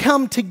then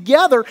come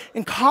together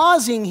in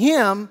causing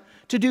him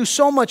to do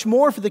so much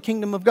more for the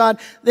kingdom of God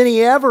than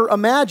he ever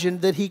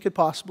imagined that he could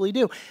possibly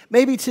do.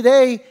 Maybe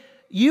today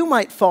you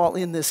might fall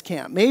in this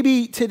camp.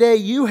 Maybe today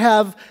you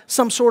have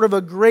some sort of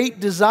a great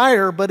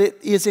desire, but it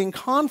is in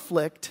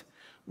conflict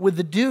with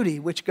the duty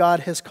which God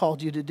has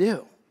called you to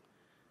do.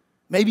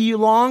 Maybe you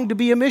long to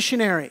be a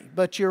missionary,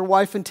 but your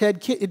wife and 10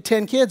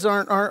 kids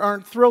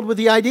aren't thrilled with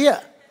the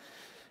idea.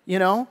 You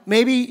know,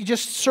 maybe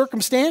just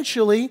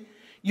circumstantially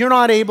you're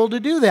not able to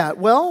do that.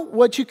 Well,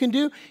 what you can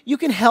do, you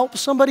can help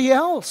somebody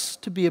else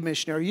to be a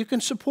missionary. You can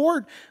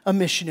support a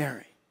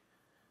missionary.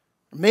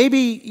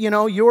 Maybe, you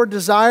know, your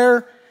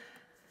desire,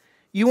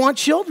 you want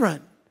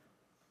children.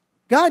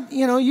 God,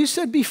 you know, you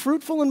said be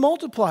fruitful and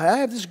multiply. I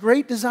have this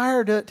great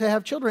desire to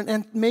have children.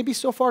 And maybe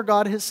so far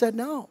God has said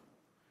no.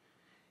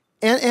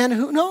 And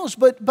who knows,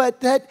 but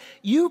that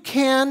you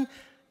can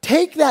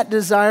take that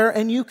desire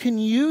and you can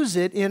use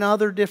it in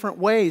other different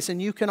ways,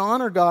 and you can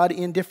honor God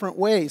in different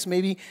ways.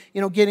 Maybe,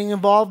 you know, getting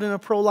involved in a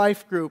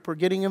pro-life group, or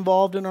getting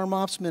involved in our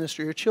MOPS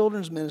ministry or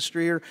children's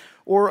ministry,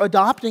 or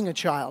adopting a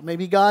child.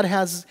 Maybe God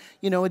has,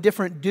 you know, a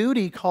different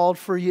duty called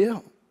for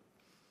you.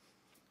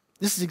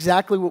 This is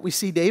exactly what we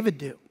see David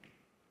do.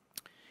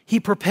 He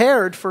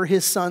prepared for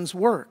his son's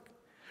work.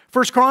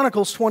 1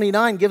 Chronicles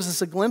 29 gives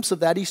us a glimpse of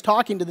that. He's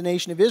talking to the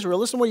nation of Israel.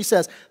 Listen to what he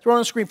says. Throw it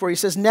on the screen for you. He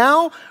says,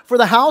 "Now for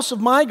the house of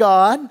my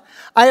God,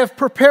 I have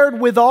prepared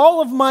with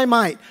all of my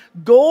might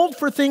gold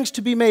for things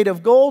to be made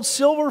of gold,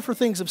 silver for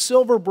things of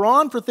silver,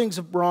 bronze for things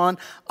of bronze,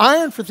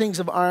 iron for things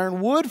of iron,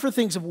 wood for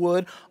things of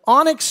wood,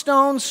 onyx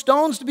stones,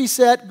 stones to be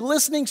set,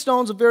 glistening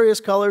stones of various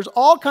colors,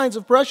 all kinds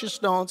of precious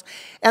stones,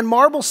 and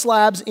marble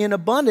slabs in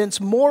abundance.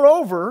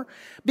 Moreover,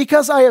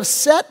 because I have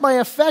set my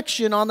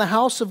affection on the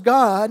house of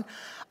God,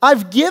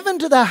 I've given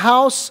to the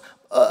house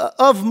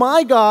of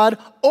my God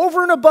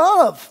over and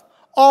above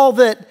all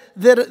that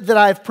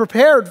I've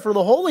prepared for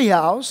the holy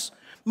house,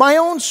 my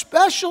own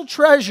special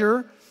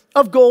treasure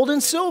of gold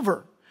and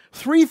silver,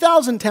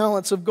 3,000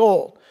 talents of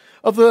gold,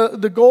 of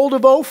the gold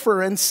of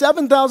Ophir, and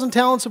 7,000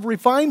 talents of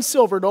refined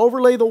silver to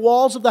overlay the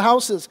walls of the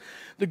houses,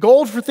 the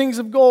gold for things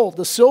of gold,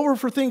 the silver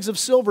for things of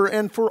silver,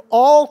 and for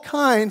all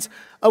kinds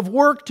of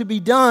work to be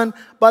done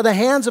by the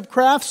hands of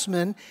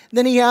craftsmen.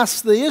 Then he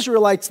asks the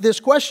Israelites this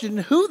question: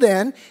 who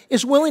then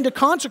is willing to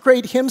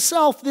consecrate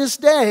himself this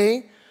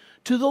day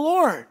to the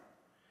Lord?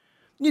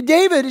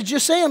 David is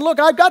just saying, look,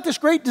 I've got this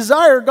great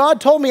desire.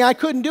 God told me I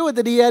couldn't do it,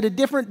 that he had a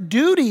different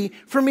duty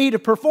for me to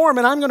perform,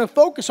 and I'm going to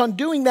focus on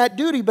doing that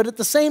duty. But at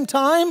the same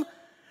time,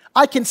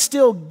 I can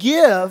still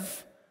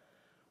give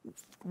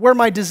where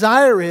my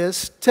desire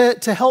is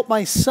to help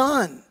my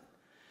son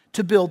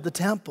to build the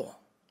temple.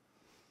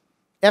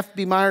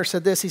 F.B. Meyer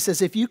said this. He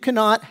says, if you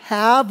cannot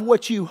have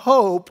what you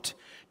hoped,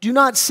 do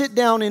not sit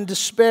down in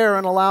despair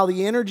and allow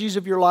the energies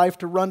of your life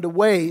to run to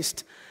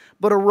waste,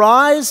 but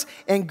arise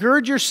and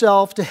gird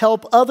yourself to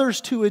help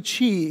others to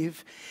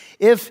achieve.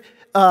 If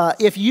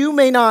you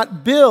may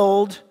not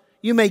build,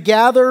 you may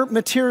gather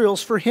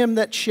materials for him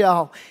that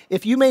shall.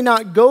 If you may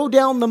not go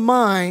down the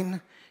mine,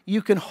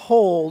 you can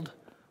hold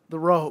the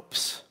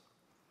ropes.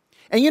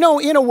 And you know,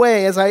 in a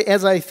way, as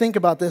I think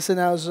about this, and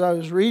as I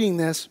was reading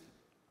this,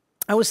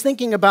 I was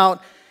thinking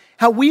about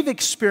how we've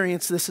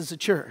experienced this as a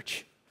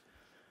church.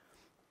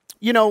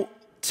 You know,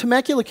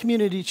 Temecula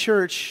Community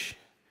Church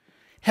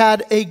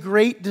had a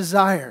great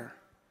desire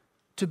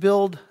to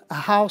build a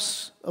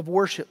house of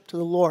worship to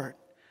the Lord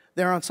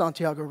there on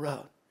Santiago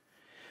Road.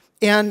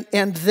 And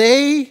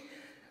they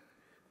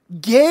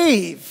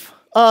gave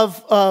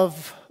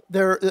of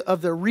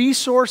their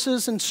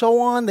resources and so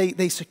on.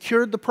 They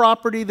secured the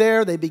property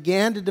there. They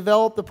began to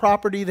develop the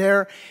property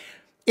there.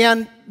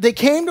 And they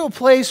came to a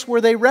place where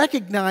they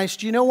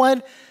recognized, you know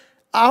what?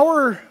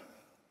 Our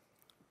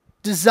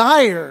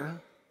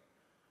desire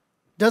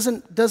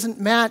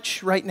doesn't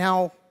match right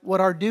now what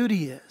our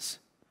duty is.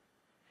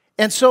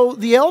 And so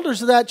the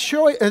elders of that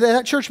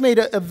church made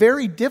a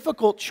very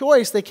difficult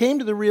choice. They came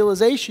to the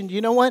realization, you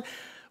know what?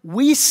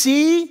 We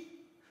see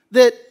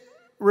that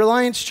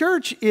Reliance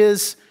Church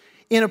is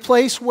in a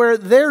place where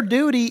their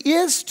duty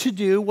is to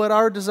do what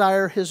our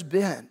desire has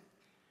been.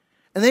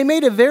 And they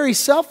made a very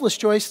selfless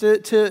choice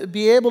to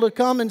be able to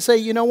come and say,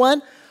 you know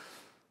what?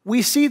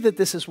 We see that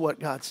this is what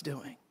God's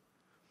doing.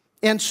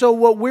 And so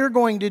what we're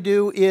going to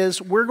do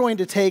is we're going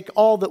to take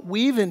all that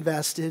we've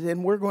invested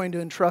and we're going to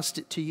entrust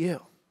it to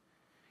you.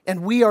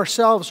 And we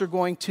ourselves are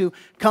going to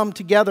come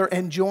together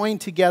and join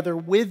together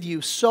with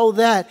you so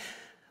that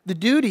the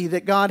duty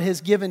that God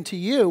has given to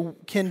you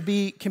can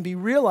be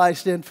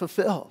realized and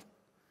fulfilled.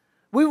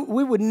 We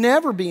would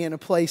never be in a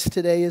place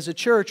today as a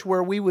church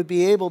where we would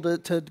be able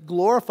to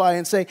glorify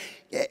and say,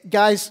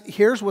 guys,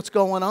 here's what's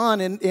going on,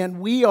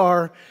 and we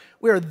are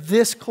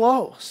this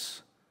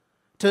close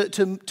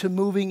to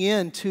moving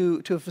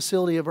into a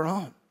facility of our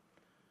own.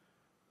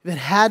 If it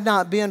had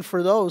not been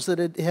for those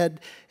that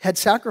had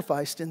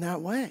sacrificed in that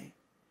way.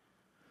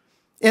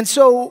 And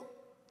so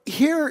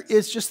here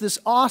is just this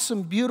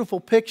awesome,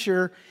 beautiful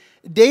picture.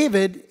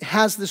 David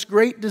has this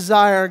great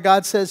desire.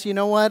 God says, you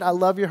know what? I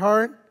love your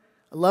heart.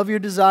 I love your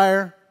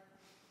desire.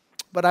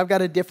 But I've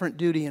got a different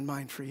duty in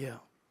mind for you.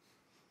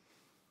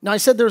 Now, I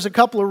said there's a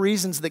couple of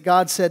reasons that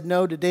God said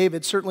no to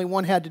David. Certainly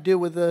one had to do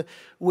with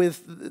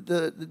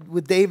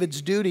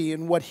David's duty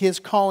and what his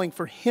calling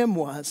for him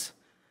was.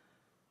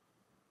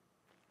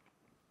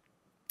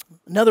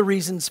 Another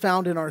reason is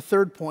found in our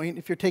third point.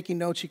 If you're taking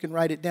notes, you can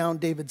write it down,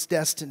 David's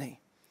destiny.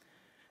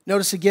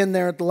 Notice again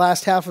there at the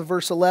last half of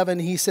verse 11,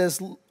 he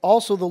says,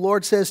 also the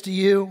Lord says to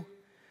you,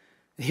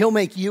 he'll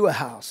make you a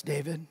house,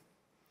 David.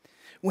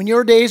 When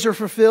your days are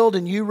fulfilled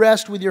and you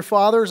rest with your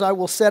fathers, I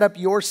will set up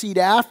your seed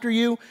after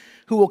you,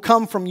 who will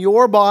come from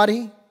your body,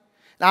 and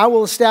I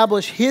will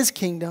establish his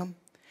kingdom.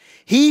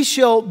 He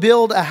shall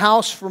build a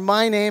house for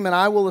my name, and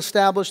I will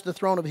establish the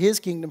throne of his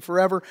kingdom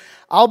forever.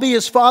 I'll be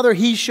his father,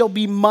 he shall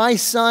be my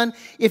son.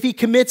 If he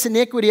commits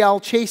iniquity, I'll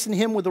chasten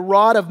him with the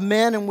rod of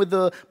men and with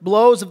the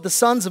blows of the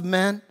sons of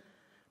men.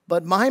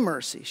 But my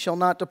mercy shall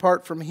not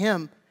depart from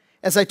him,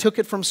 as I took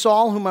it from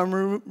Saul, whom I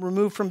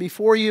removed from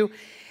before you.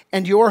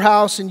 And your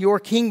house and your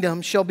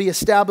kingdom shall be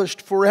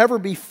established forever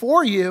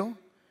before you.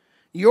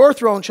 Your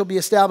throne shall be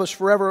established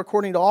forever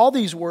according to all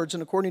these words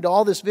and according to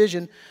all this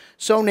vision.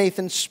 So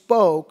Nathan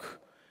spoke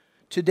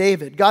to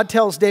David. God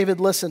tells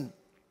David, listen,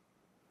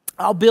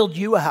 I'll build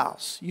you a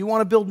house. You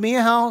want to build me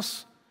a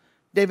house?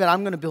 David,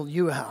 I'm going to build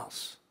you a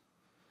house.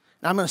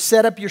 And I'm going to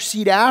set up your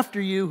seed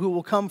after you who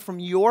will come from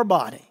your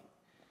body.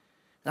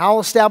 And I'll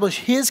establish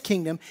his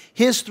kingdom,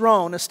 his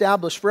throne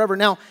established forever.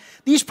 Now,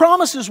 these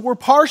promises were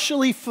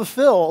partially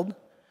fulfilled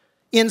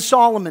in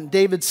Solomon,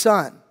 David's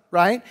son,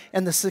 right?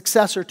 And the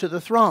successor to the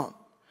throne.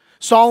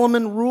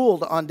 Solomon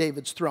ruled on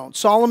David's throne.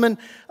 Solomon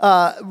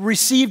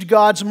received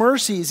God's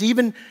mercies,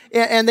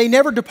 and they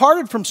never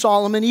departed from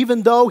Solomon,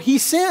 even though he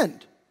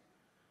sinned.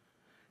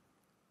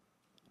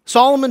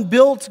 Solomon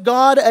built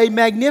God a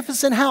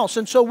magnificent house,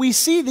 and so we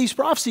see these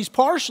prophecies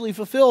partially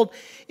fulfilled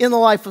in the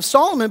life of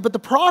Solomon, but the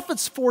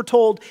prophets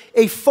foretold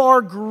a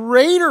far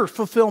greater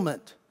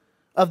fulfillment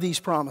of these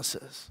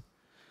promises.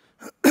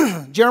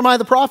 Jeremiah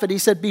the prophet, he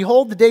said,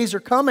 "Behold, the days are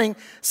coming,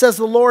 says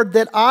the Lord,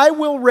 that I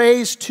will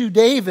raise to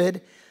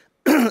David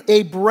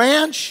a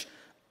branch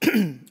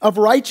of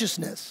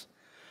righteousness."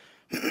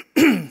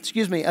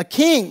 Excuse me. "A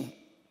king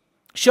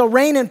shall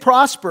reign and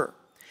prosper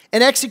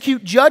and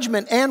execute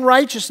judgment and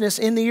righteousness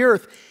in the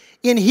earth.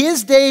 In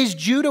his days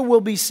Judah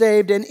will be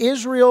saved and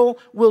Israel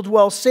will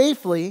dwell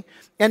safely.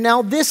 And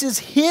now this is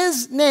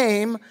his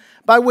name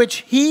by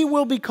which he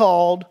will be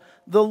called,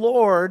 the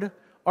Lord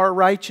our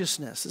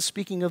righteousness."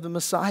 Speaking of the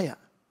Messiah.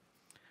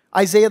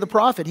 Isaiah the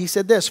prophet, he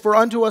said this, "For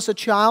unto us a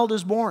child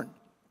is born.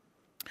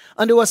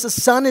 Unto us a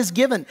son is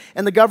given,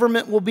 and the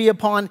government will be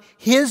upon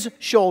his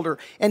shoulder,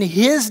 and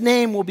his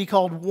name will be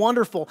called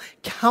Wonderful,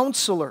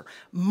 Counselor,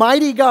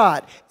 Mighty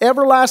God,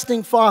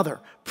 Everlasting Father,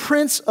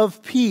 Prince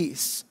of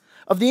Peace.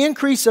 Of the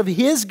increase of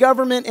his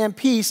government and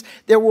peace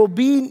there will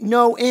be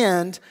no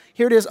end."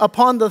 Here it is,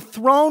 "Upon the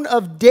throne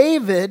of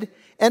David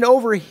and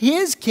over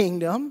his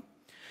kingdom,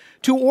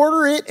 to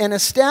order it and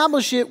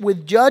establish it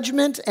with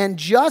judgment and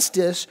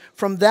justice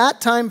from that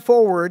time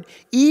forward,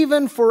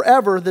 even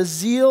forever. The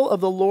zeal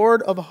of the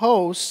Lord of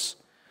hosts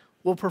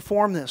will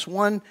perform this."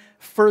 One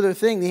further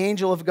thing, the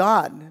angel of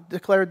God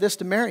declared this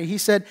to Mary. He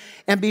said,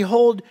 "And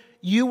behold,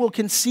 you will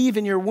conceive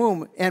in your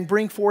womb and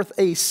bring forth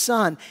a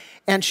son,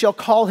 and shall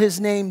call his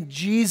name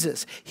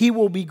Jesus. He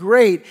will be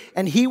great,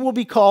 and he will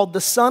be called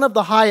the Son of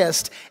the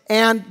Highest.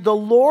 And the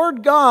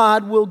Lord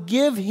God will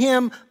give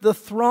him the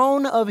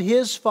throne of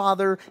his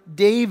father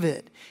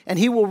David. And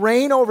he will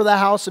reign over the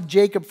house of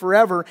Jacob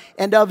forever,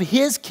 and of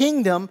his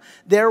kingdom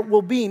there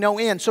will be no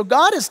end." So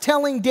God is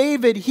telling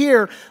David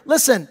here,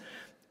 listen,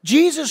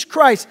 Jesus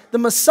Christ, the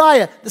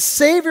Messiah, the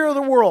Savior of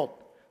the world,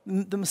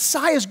 the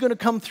Messiah is going to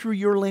come through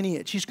your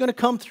lineage. He's going to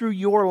come through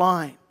your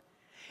line.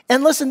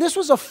 And listen, this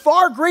was a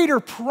far greater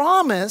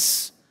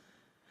promise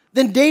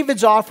than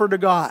David's offer to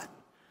God.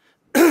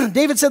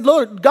 David said,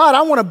 "Lord God,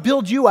 I want to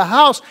build you a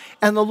house."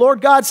 And the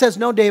Lord God says,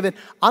 "No, David,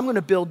 I'm going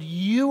to build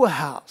you a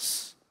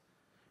house.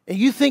 And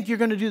you think you're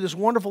going to do this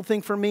wonderful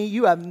thing for me?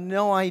 You have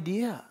no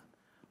idea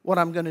what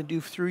I'm going to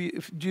do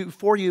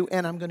for you,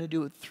 and I'm going to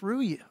do it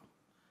through you."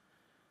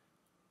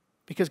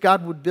 Because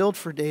God would build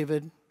for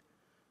David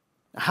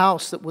a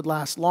house that would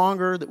last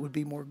longer, that would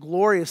be more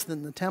glorious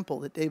than the temple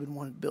that David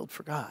wanted to build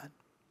for God.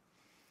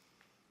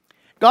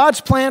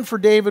 God's plan for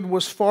David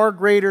was far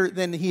greater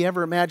than he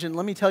ever imagined.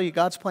 Let me tell you,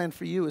 God's plan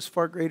for you is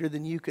far greater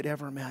than you could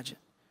ever imagine.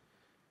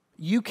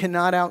 You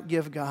cannot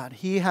outgive God.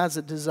 He has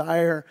a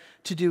desire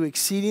to do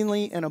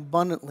exceedingly and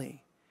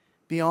abundantly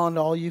beyond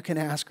all you can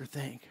ask or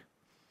think.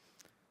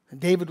 And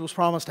David was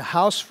promised a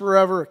house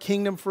forever, a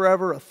kingdom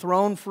forever, a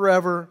throne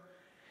forever.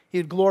 He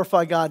would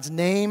glorify God's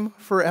name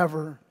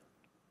forever.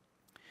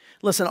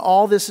 Listen,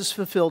 all this is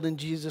fulfilled in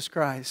Jesus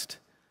Christ,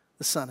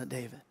 the Son of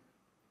David.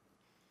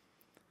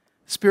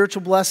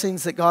 Spiritual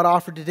blessings that God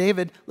offered to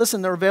David,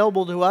 listen, they're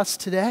available to us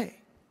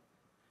today.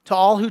 To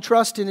all who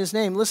trust in his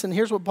name. Listen,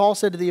 here's what Paul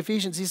said to the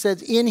Ephesians. He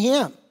says, "In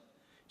him,"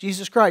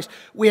 Jesus Christ,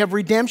 "we have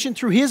redemption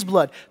through his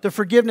blood, the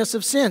forgiveness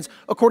of sins,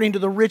 according to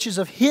the riches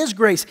of his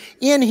grace.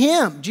 In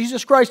him,"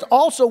 Jesus Christ,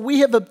 "also we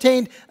have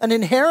obtained an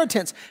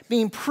inheritance,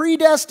 being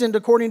predestined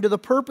according to the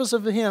purpose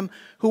of him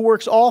who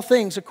works all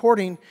things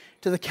according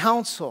to the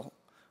counsel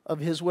of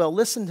his will."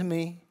 Listen to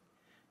me.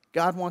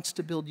 God wants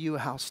to build you a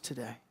house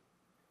today.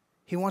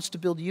 He wants to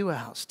build you a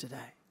house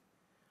today.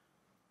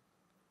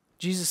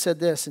 Jesus said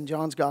this in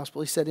John's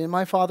Gospel. He said, "In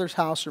my Father's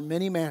house are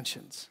many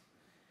mansions.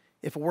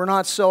 If it were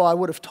not so, I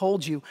would have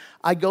told you.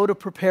 I go to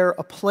prepare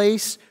a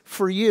place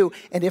for you.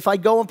 And if I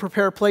go and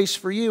prepare a place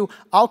for you,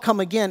 I'll come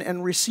again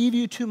and receive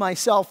you to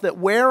myself, that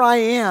where I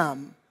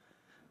am,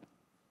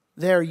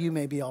 there you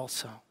may be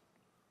also."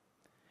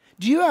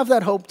 Do you have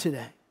that hope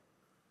today?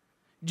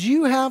 Do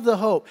you have the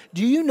hope?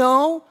 Do you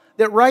know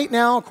that right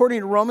now, according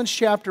to Romans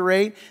chapter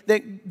 8,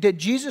 that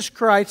Jesus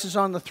Christ is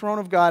on the throne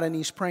of God and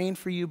he's praying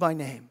for you by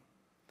name?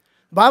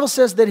 The Bible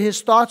says that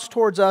his thoughts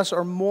towards us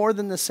are more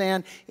than the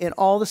sand in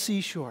all the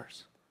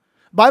seashores.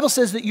 The Bible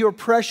says that you are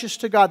precious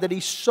to God, that he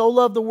so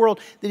loved the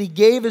world that he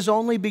gave his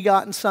only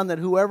begotten Son, that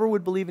whoever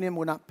would believe in him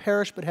would not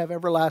perish but have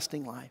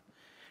everlasting life.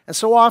 And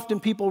so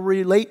often people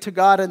relate to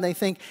God and they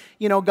think,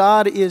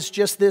 God is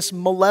just this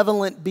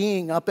malevolent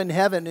being up in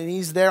heaven and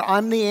he's there.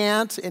 I'm the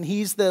ant and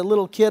he's the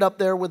little kid up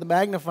there with a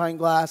magnifying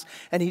glass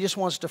and he just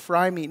wants to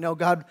fry me. No,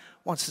 God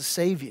wants to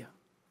save you.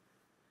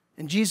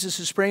 And Jesus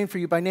is praying for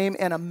you by name,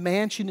 and a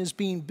mansion is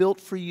being built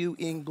for you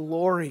in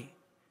glory.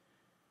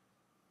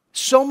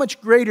 So much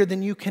greater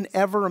than you can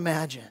ever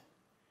imagine.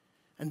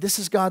 And this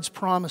is God's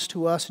promise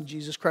to us in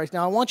Jesus Christ.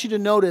 Now I want you to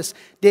notice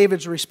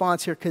David's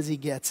response here because he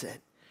gets it.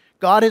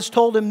 God has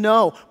told him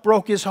no,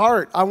 broke his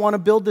heart. "I want to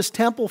build this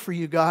temple for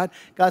you, God."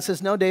 God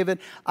says, "No, David,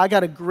 I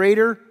got a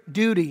greater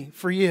duty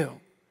for you.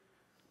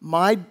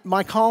 My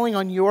calling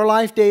on your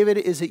life, David,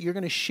 is that you're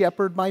going to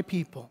shepherd my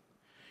people.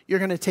 You're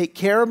going to take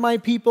care of my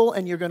people,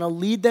 and you're going to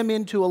lead them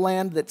into a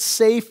land that's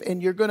safe,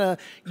 and you're going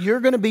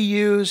to be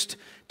used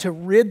to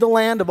rid the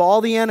land of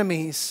all the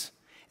enemies.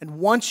 And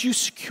once you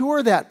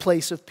secure that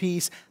place of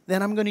peace,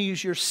 then I'm going to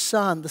use your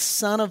Son, the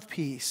Son of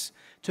Peace,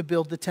 to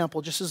build the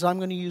temple, just as I'm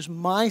going to use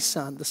my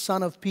Son, the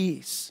Son of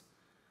Peace,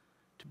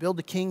 to build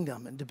the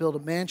kingdom and to build a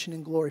mansion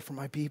in glory for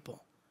my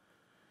people.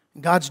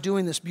 And God's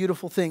doing this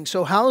beautiful thing.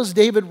 So how does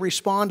David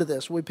respond to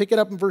this? Well, we pick it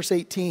up in verse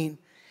 18.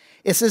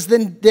 It says,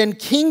 Then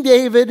King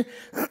David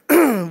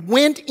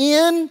went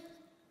in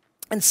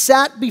and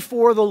sat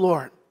before the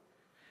Lord.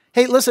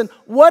 Hey, listen,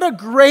 what a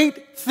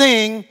great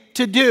thing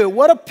to do.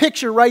 What a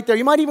picture right there.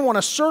 You might even want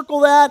to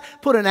circle that,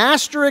 put an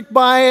asterisk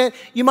by it.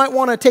 You might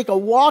want to take a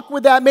walk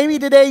with that. Maybe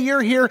today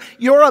you're here,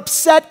 you're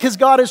upset because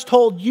God has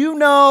told you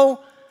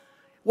no.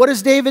 What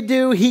does David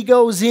do? He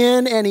goes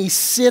in and he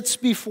sits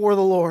before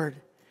the Lord.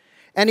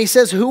 And he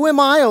says, Who am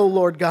I, O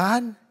Lord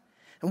God?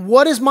 And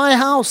what is my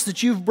house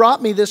that you've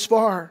brought me this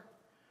far?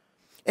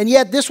 And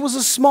yet this was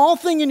a small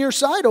thing in your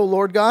sight, O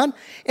Lord God.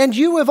 And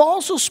you have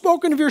also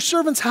spoken of your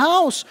servant's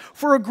house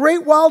for a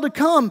great while to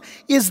come.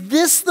 Is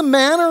this the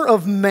manner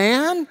of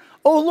man,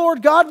 O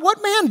Lord God?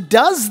 What man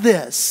does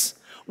this?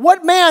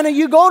 What man, and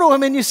you go to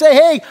him and you say,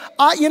 hey,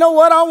 you know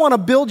what? I want to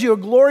build you a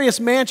glorious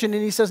mansion.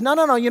 And he says,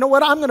 no, you know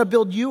what? I'm going to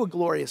build you a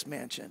glorious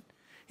mansion.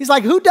 He's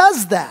like, who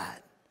does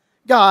that?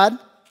 God.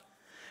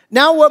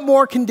 Now what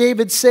more can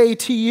David say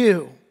to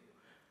you?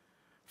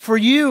 For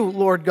you,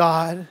 Lord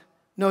God,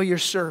 know your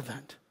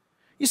servant.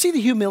 You see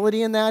the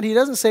humility in that? He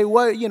doesn't say,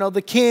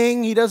 the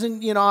king. He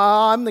doesn't,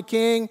 I'm the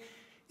king.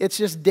 It's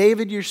just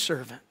David, your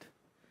servant.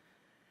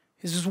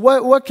 He says,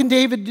 what can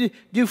David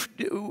do?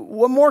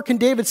 What more can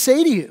David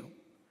say to you?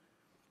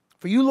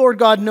 For you, Lord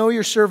God, know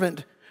your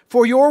servant.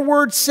 For your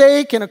word's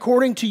sake and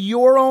according to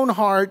your own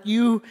heart,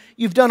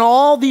 you've done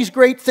all these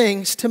great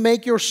things to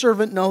make your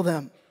servant know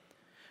them.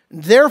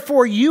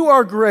 Therefore you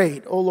are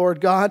great, O Lord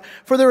God,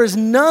 for there is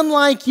none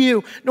like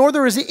you, nor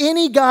there is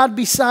any God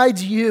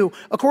besides you,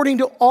 according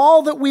to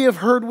all that we have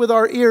heard with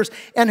our ears.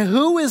 And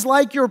who is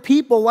like your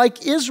people,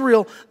 like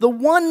Israel, the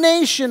one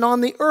nation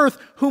on the earth,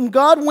 whom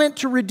God went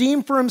to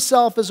redeem for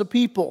himself as a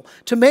people,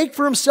 to make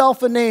for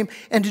himself a name,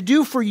 and to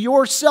do for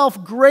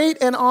yourself great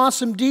and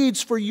awesome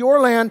deeds for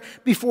your land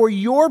before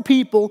your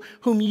people,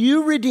 whom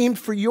you redeemed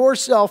for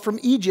yourself from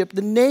Egypt,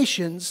 the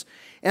nations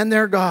and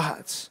their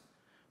gods.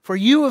 For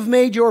you have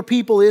made your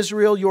people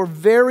Israel your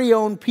very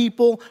own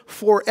people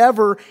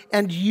forever,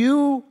 and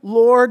you,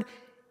 Lord,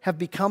 have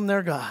become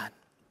their God.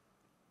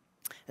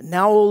 And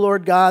now, O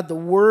Lord God, the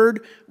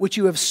word which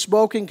you have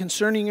spoken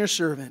concerning your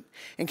servant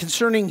and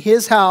concerning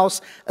his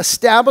house,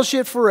 establish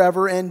it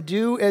forever and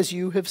do as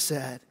you have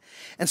said.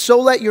 And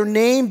so let your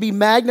name be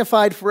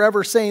magnified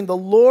forever, saying, the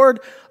Lord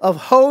of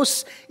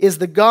hosts is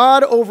the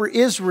God over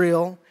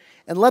Israel,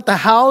 and let the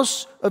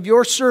house of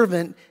your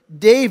servant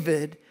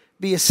David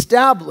be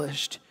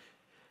established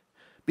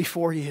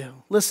before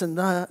you. Listen,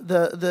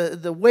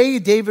 the way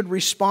David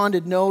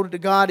responded no to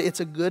God, it's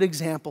a good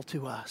example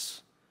to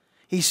us.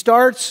 He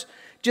starts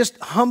just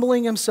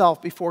humbling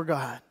himself before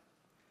God.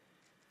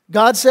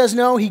 God says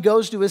no, he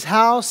goes to his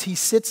house, he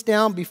sits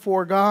down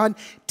before God.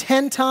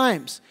 10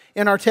 times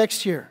in our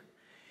text here,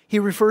 he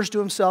refers to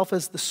himself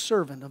as the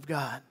servant of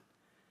God.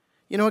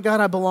 You know what, God,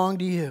 I belong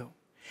to you.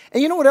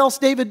 And you know what else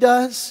David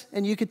does?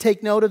 And you could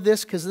take note of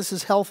this because this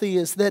is healthy,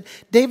 is that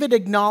David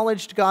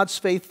acknowledged God's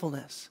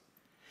faithfulness.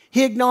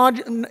 He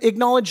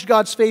acknowledged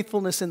God's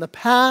faithfulness in the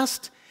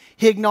past,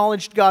 he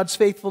acknowledged God's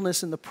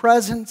faithfulness in the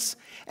present,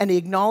 and he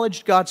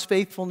acknowledged God's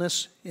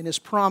faithfulness in his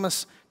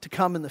promise to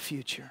come in the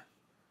future.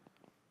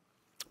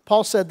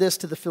 Paul said this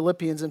to the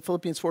Philippians in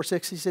Philippians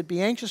 4:6. He said, be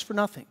anxious for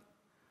nothing,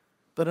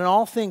 but in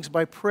all things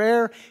by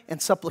prayer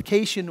and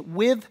supplication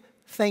with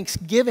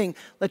thanksgiving,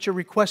 let your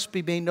requests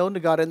be made known to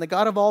God. And the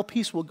God of all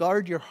peace will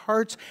guard your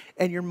hearts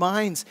and your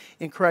minds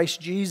in Christ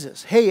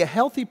Jesus. Hey, a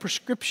healthy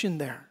prescription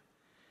there.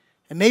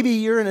 And maybe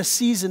you're in a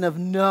season of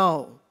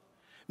no.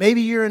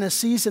 Maybe you're in a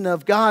season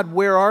of, God,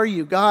 where are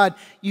you? God,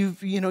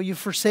 you've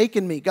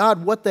forsaken me.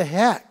 God, what the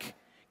heck?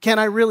 Can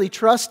I really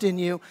trust in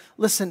you?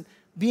 Listen,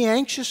 be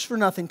anxious for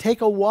nothing.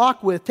 Take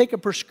a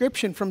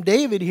prescription from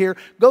David here.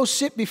 Go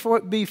sit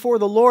before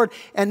the Lord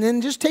and then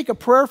just take a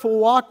prayerful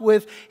walk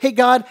with, hey,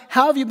 God,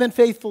 how have you been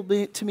faithful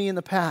to me in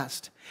the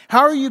past? How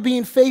are you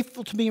being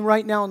faithful to me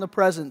right now in the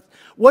present?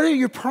 What are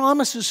your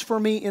promises for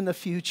me in the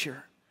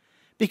future?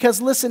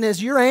 Because listen,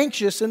 as you're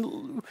anxious,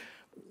 and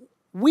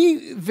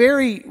we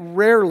very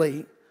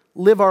rarely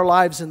live our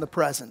lives in the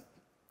present.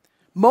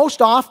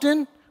 Most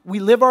often, we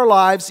live our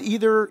lives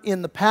either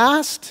in the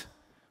past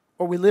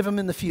or we live them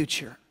in the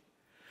future.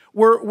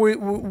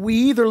 We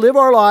either live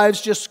our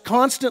lives just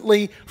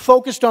constantly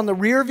focused on the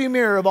rearview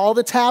mirror of all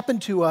that's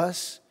happened to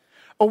us,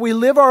 or we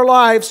live our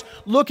lives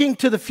looking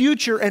to the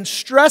future and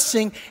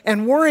stressing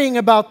and worrying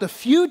about the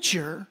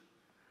future,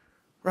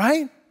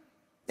 right?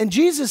 And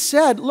Jesus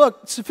said,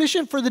 look,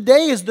 sufficient for the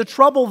day is the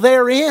trouble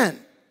therein.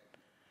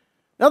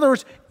 In other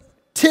words,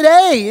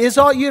 today is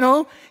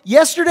all,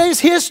 yesterday's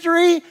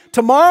history,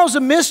 tomorrow's a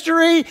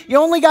mystery. You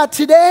only got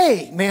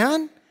today,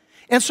 man.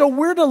 And so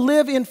we're to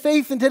live in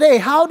faith in today.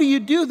 How do you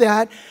do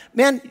that?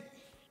 Man,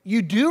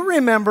 you do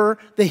remember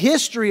the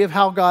history of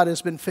how God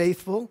has been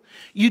faithful.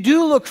 You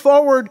do look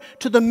forward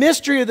to the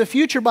mystery of the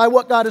future by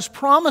what God has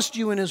promised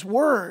you in His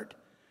Word.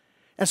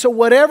 And so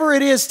whatever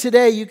it is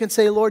today, you can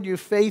say, Lord, you're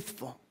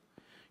faithful.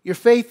 You're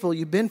faithful.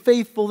 You've been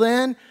faithful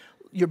then.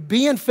 You're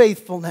being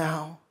faithful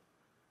now.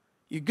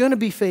 You're going to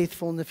be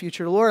faithful in the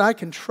future. Lord, I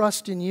can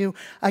trust in you.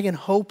 I can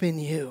hope in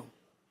you.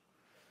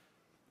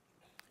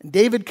 And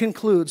David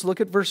concludes, look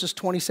at verses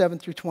 27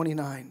 through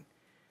 29.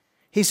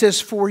 He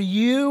says, for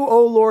you,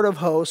 O Lord of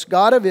hosts,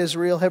 God of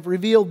Israel, have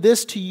revealed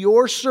this to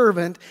your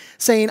servant,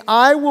 saying,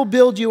 I will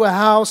build you a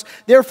house.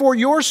 Therefore,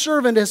 your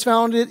servant has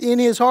found it in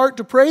his heart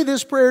to pray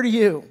this prayer to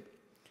you.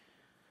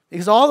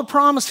 Because all the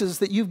promises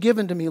that you've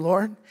given to me,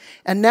 Lord.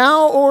 And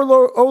now,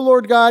 O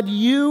Lord God,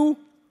 you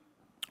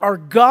are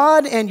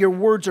God and your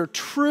words are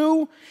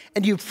true,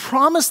 and you've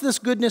promised this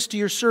goodness to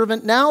your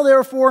servant. Now,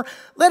 therefore,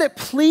 let it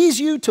please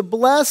you to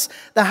bless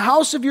the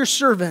house of your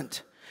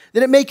servant,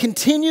 that it may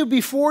continue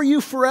before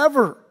you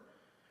forever.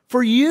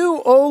 For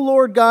you, O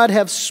Lord God,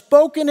 have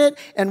spoken it,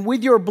 and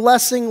with your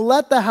blessing,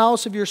 let the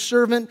house of your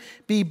servant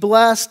be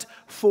blessed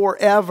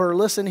forever.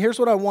 Listen, here's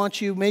what I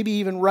want you maybe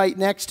even write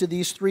next to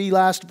these three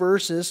last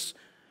verses.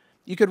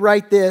 You could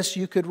write this.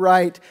 You could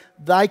write,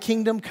 thy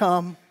kingdom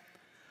come,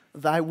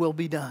 thy will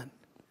be done.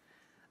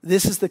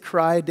 This is the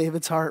cry of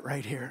David's heart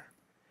right here.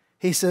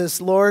 He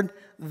says, Lord,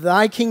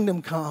 thy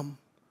kingdom come,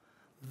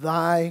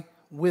 thy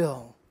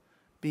will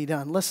be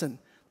done. Listen,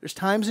 there's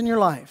times in your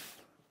life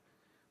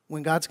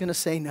when God's going to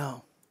say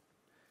no.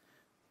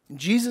 And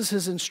Jesus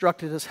has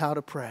instructed us how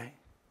to pray.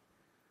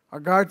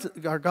 Our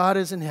God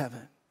is in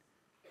heaven.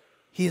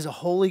 He is a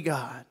holy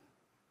God.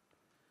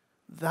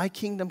 Thy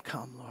kingdom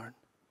come, Lord.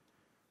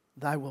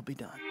 Thy will be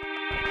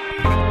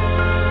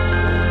done.